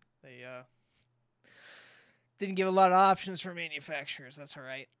 they didn't give a lot of options for manufacturers. That's all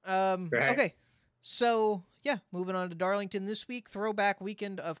right. Right. Okay, so yeah, moving on to Darlington this week, throwback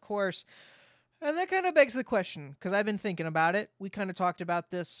weekend, of course. And that kind of begs the question, because I've been thinking about it. We kind of talked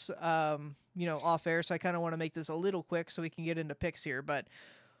about this, off air, so I kind of want to make this a little quick so we can get into picks here. But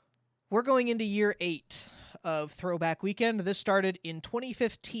we're going into year 8 of Throwback Weekend. This started in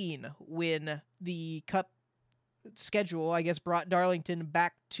 2015 when the Cup schedule, I guess, brought Darlington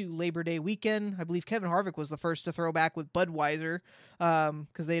back to Labor Day weekend. I believe Kevin Harvick was the first to throw back with Budweiser,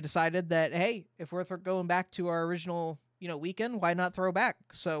 because they decided that, hey, if we're going back to our original, weekend, why not throw back?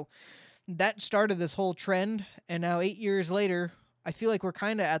 So that started this whole trend, and now 8 years later, I feel like we're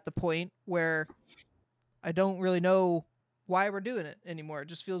kind of at the point where I don't really know why we're doing it anymore. It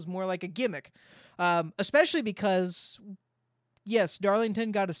just feels more like a gimmick, especially because, yes,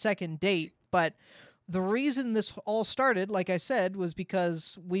 Darlington got a second date, but the reason this all started, like I said, was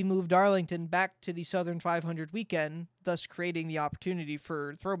because we moved Darlington back to the Southern 500 weekend, thus creating the opportunity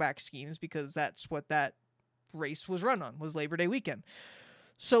for throwback schemes, because that's what that race was run on, was Labor Day weekend.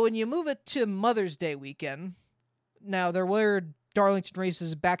 So when you move it to Mother's Day weekend, now there were Darlington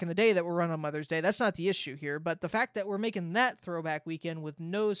races back in the day that were run on Mother's Day. That's not the issue here, but the fact that we're making that throwback weekend with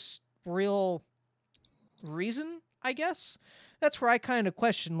no real reason, I guess, that's where I kind of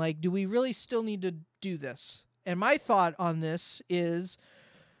question, like, do we really still need to do this? And my thought on this is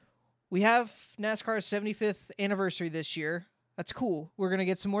we have NASCAR's 75th anniversary this year. That's cool. We're going to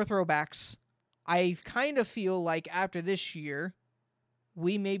get some more throwbacks. I kind of feel like after this year,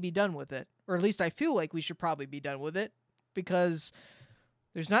 we may be done with it, or at least I feel like we should probably be done with it, because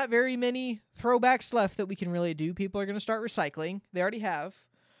there's not very many throwbacks left that we can really do. People are going to start recycling. They already have.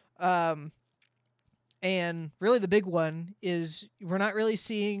 And really the big one is we're not really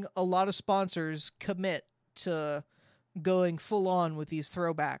seeing a lot of sponsors commit to going full on with these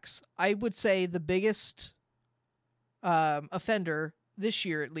throwbacks. I would say the biggest offender this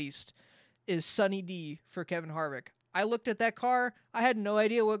year, at least, is Sunny D for Kevin Harvick. I looked at that car. I had no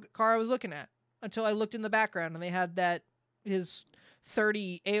idea what car I was looking at until I looked in the background and they had his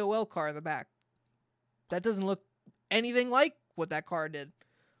 30 AOL car in the back. that doesn't look anything like what that car did.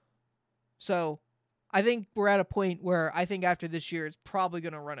 So I think we're at a point where I think after this year, it's probably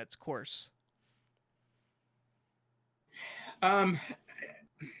going to run its course.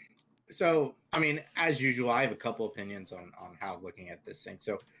 So, I mean, as usual, I have a couple opinions on how looking at this thing.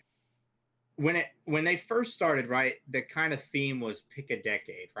 So when they first started, right, the kind of theme was pick a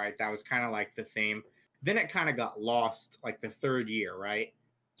decade, right? That was kind of like the theme. Then it kind of got lost like the third year, right?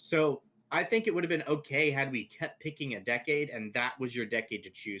 So I think it would have been okay had we kept picking a decade and that was your decade to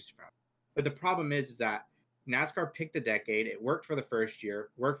choose from. But the problem is that NASCAR picked the decade. It worked for the first year,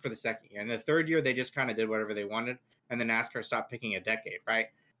 worked for the second year. And the third year, they just kind of did whatever they wanted. And the NASCAR stopped picking a decade, right?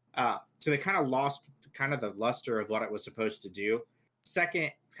 So they kind of lost kind of the luster of what it was supposed to do.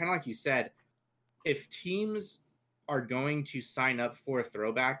 Second, kind of like you said, if teams are going to sign up for a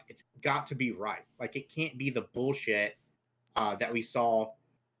throwback, it's got to be right. Like, it can't be the bullshit that we saw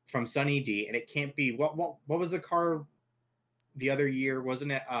from Sunny D, and it can't be what was the car the other year?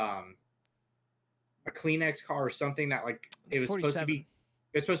 Wasn't it a Kleenex car or something that like it was 47. supposed to be?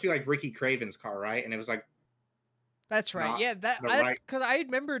 It was supposed to be like Ricky Craven's car, right? And it was like, that's right. Yeah, that right. Because I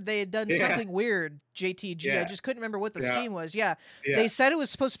remembered they had done something weird. JTG. Yeah. I just couldn't remember what the scheme was. Yeah. Yeah. They said it was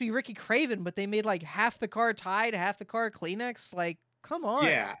supposed to be Ricky Craven, but they made like half the car Tide, half the car Kleenex. Like, come on.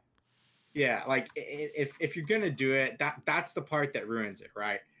 Yeah. Like if you're gonna do it, that's the part that ruins it,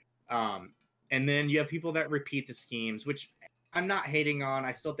 right? And then you have people that repeat the schemes, which I'm not hating on.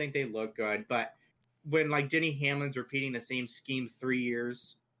 I still think they look good, but when like Denny Hamlin's repeating the same scheme 3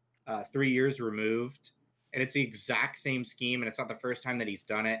 years removed, and it's the exact same scheme, and it's not the first time that he's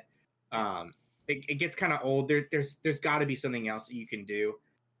done it, it gets kind of old. There's got to be something else that you can do.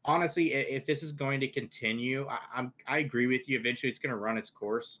 Honestly, if this is going to continue, I agree with you. Eventually, it's going to run its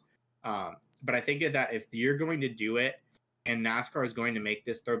course. But I think that if you're going to do it, and NASCAR is going to make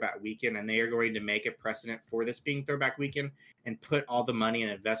this throwback weekend, and they are going to make a precedent for this being throwback weekend and put all the money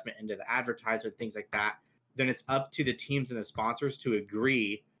and investment into the advertisement, things like that, then it's up to the teams and the sponsors to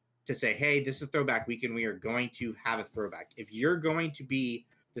agree to say, hey, this is throwback weekend. We are going to have a throwback. If you're going to be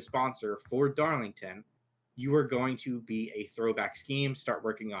the sponsor for Darlington, you are going to be a throwback scheme. Start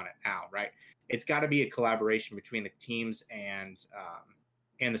working on it now, right? It's got to be a collaboration between the teams and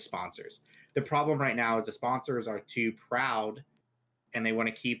the sponsors. The problem right now is the sponsors are too proud and they want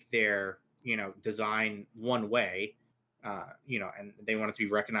to keep their, design one way, and they want it to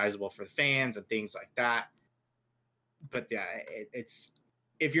be recognizable for the fans and things like that. But yeah, it's,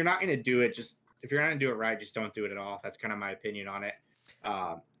 if you're not going to do it, if you're not going to do it right, just don't do it at all. That's kind of my opinion on it.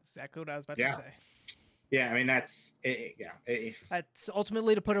 Exactly what I was about to say. Yeah, I mean, that's it. That's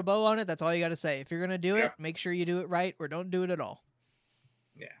ultimately to put a bow on it. That's all you got to say. If you're going to do it, make sure you do it right or don't do it at all.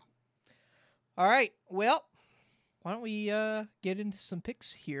 Yeah. All right. Well, why don't we get into some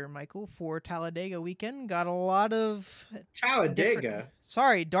picks here, Michael, for Talladega weekend? Got a lot of Talladega.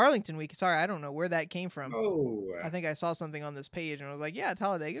 Sorry, Darlington week. Sorry, I don't know where that came from. Oh. I think I saw something on this page and I was like, yeah,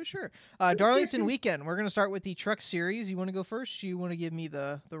 Talladega, sure. Darlington weekend. We're going to start with the truck series. You want to go first? You want to give me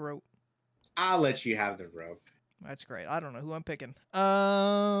the rope? I'll let you have the rope. That's great. I don't know who I'm picking.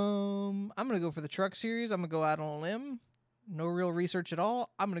 I'm going to go for the truck series. I'm going to go out on a limb. No real research at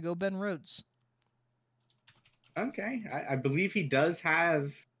all. I'm going to go Ben Rhodes. Okay. I believe he does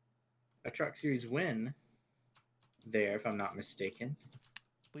have a truck series win there, if I'm not mistaken.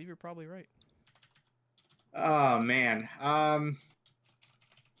 I believe you're probably right. Oh, man.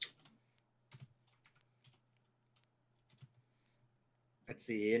 Let's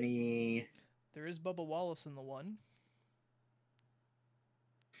see. There is Bubba Wallace in the one.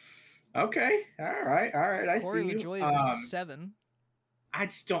 Okay. All right. I Corey see you. LaJoie is in the 7. I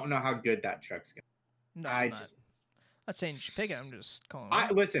just don't know how good that truck's going to be. No, I'm not saying you should pick it. I'm just calling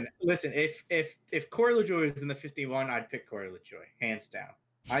it. Listen. If Corey LaJoie is in the 51, I'd pick Corey LaJoie, hands down.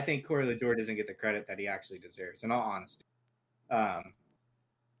 I think Corey LaJoie doesn't get the credit that he actually deserves, in all honesty.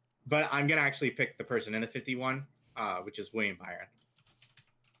 But I'm gonna actually pick the person in the 51, which is William Byron.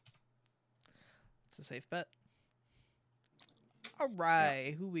 It's a safe bet. All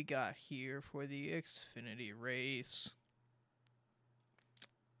right, Who we got here for the Xfinity race?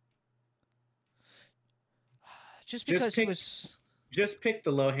 Just pick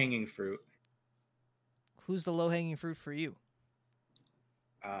the low-hanging fruit. Who's the low-hanging fruit for you?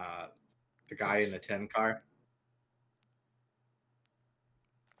 The guy in the 10 car.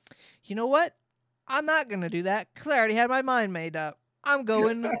 You know what? I'm not going to do that because I already had my mind made up. I'm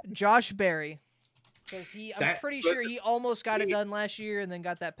going Josh Berry. Because I'm pretty sure he almost got it done last year and then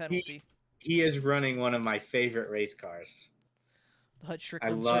got that penalty. He is running one of my favorite race cars. The Hutch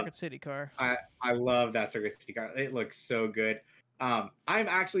Strickland Circuit City car. I love that Circuit City car. It looks so good. I'm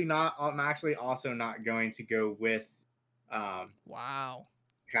actually not. I'm actually also not going to go with Wow.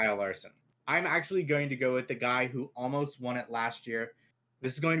 Kyle Larson. I'm actually going to go with the guy who almost won it last year.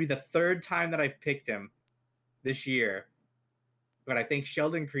 This is going to be the third time that I've picked him this year, but I think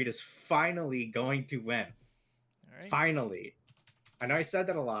Sheldon Creed is finally going to win. All right. Finally, I know I said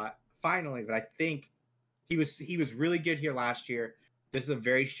that a lot. Finally, but I think he was really good here last year. This is a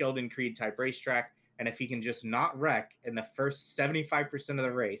very Sheldon Creed type racetrack, and if he can just not wreck in the first 75% of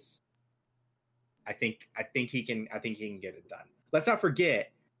the race, I think he can get it done. Let's not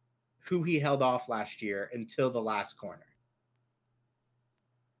forget who he held off last year until the last corner.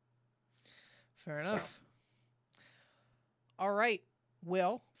 Fair enough. All right.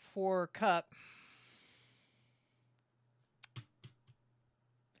 Well, for Cup,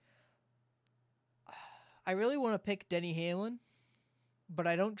 I really want to pick Denny Hamlin, but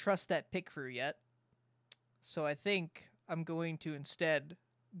I don't trust that pit crew yet. So I think I'm going to instead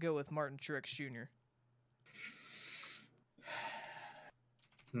go with Martin Truex Jr.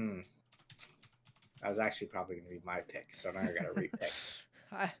 That was actually probably going to be my pick, so now I got to repick.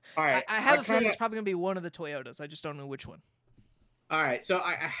 All right. I have a feeling it's probably going to be one of the Toyotas. I just don't know which one. All right. So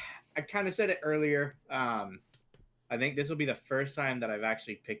I kind of said it earlier. I think this will be the first time that I've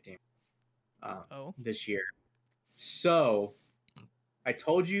actually picked him this year. So I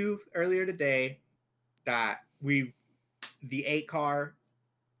told you earlier today that the 8 car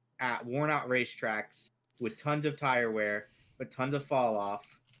at worn out racetracks with tons of tire wear, with tons of fall off,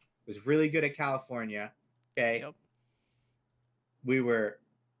 was really good at California. Okay. Yep. We were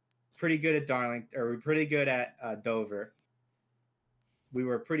pretty good at Darlington, or we were pretty good at Dover. We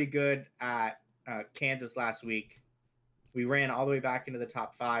were pretty good at Kansas last week. We ran all the way back into the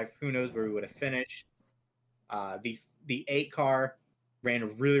top 5. Who knows where we would have finished? The 8 car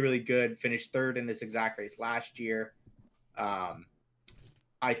ran really, really good. Finished 3rd in this exact race last year.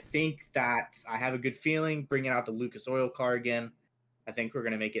 I think that I have a good feeling bringing out the Lucas Oil car again. I think we're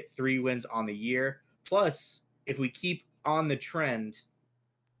going to make it 3 wins on the year. Plus, if we keep on the trend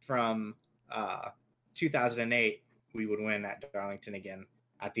from 2008, we would win at Darlington again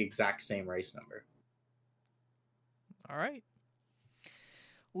at the exact same race number. All right.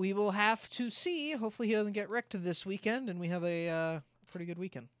 We will have to see. Hopefully he doesn't get wrecked this weekend, and we have a pretty good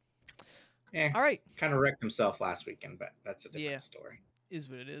weekend. Yeah. All right. Kind of wrecked himself last weekend, but that's a different story. Is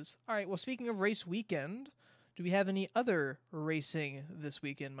what it is. All right. Well, speaking of race weekend, do we have any other racing this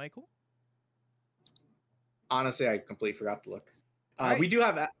weekend, Michael? Honestly, I completely forgot to look. Right. We do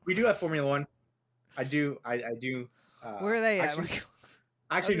have Formula One. I do. Where are they at?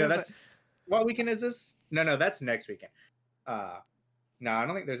 Actually, no. That's what weekend is this? No, that's next weekend. No, I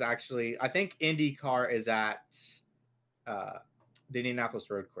don't think there's actually. I think IndyCar is at the Indianapolis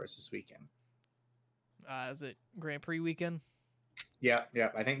Road Course this weekend. Is it Grand Prix weekend? Yeah.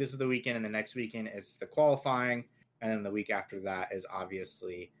 I think this is the weekend, and the next weekend is the qualifying, and then the week after that is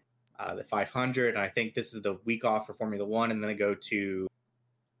obviously the 500. And I think this is the week off for Formula One, and then they go to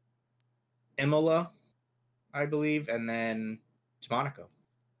Imola, I believe, and then to Monaco.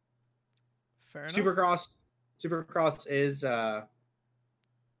 Fair enough. Supercross is on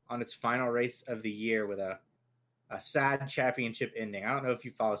its final race of the year with a sad championship ending. I don't know if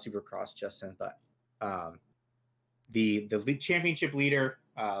you follow Supercross, Justin, but the championship leader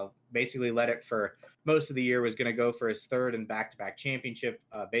basically led it for most of the year, was going to go for his 3rd and back-to-back championship,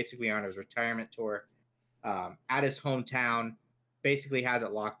 basically on his retirement tour at his hometown. Basically has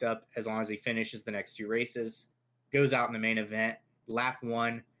it locked up as long as he finishes the next 2 races. Goes out in the main event, lap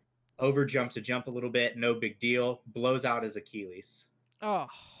 1, over jumps a jump a little bit, no big deal, blows out his Achilles. Oh.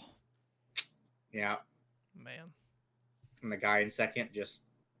 Yeah. Man. And the guy in second just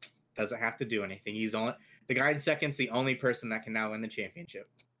doesn't have to do anything. The guy in second's the only person that can now win the championship.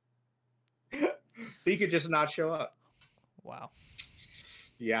 He could just not show up. Wow.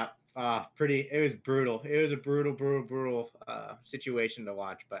 Yeah. It was brutal. It was a brutal situation to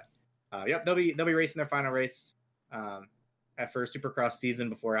watch. But yep, they'll be racing their final race at first Supercross season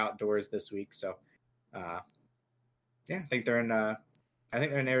before outdoors this week. So yeah, I think they're in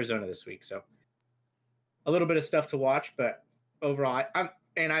Arizona this week. So a little bit of stuff to watch, but overall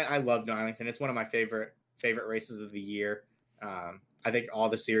I love Darlington. It's one of my favorite races of the year. I think all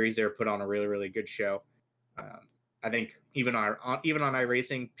the series there put on a really, really good show. I think even on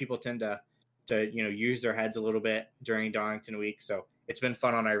iRacing, people tend to use their heads a little bit during Darlington week. So it's been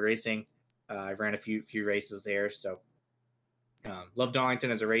fun on iRacing. I've ran a few races there. So love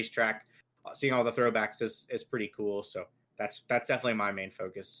Darlington as a racetrack. Seeing all the throwbacks is pretty cool. So that's definitely my main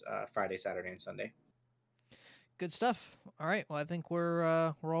focus Friday, Saturday, and Sunday. Good stuff. All right. Well, I think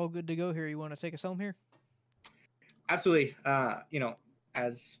we're all good to go here. You want to take us home here? Absolutely.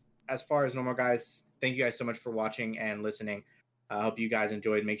 As far as normal, guys, thank you guys so much for watching and listening. I hope you guys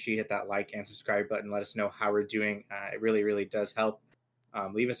enjoyed. Make sure you hit that like and subscribe button. Let us know how we're doing. It really, really does help.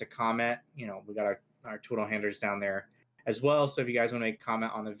 Leave us a comment. We got our Twitter handlers down there as well. So if you guys want to make a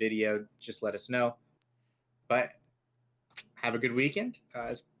comment on the video, just let us know. But have a good weekend.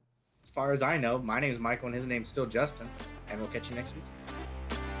 As far as I know, my name is Michael and his name's still Justin. And we'll catch you next week.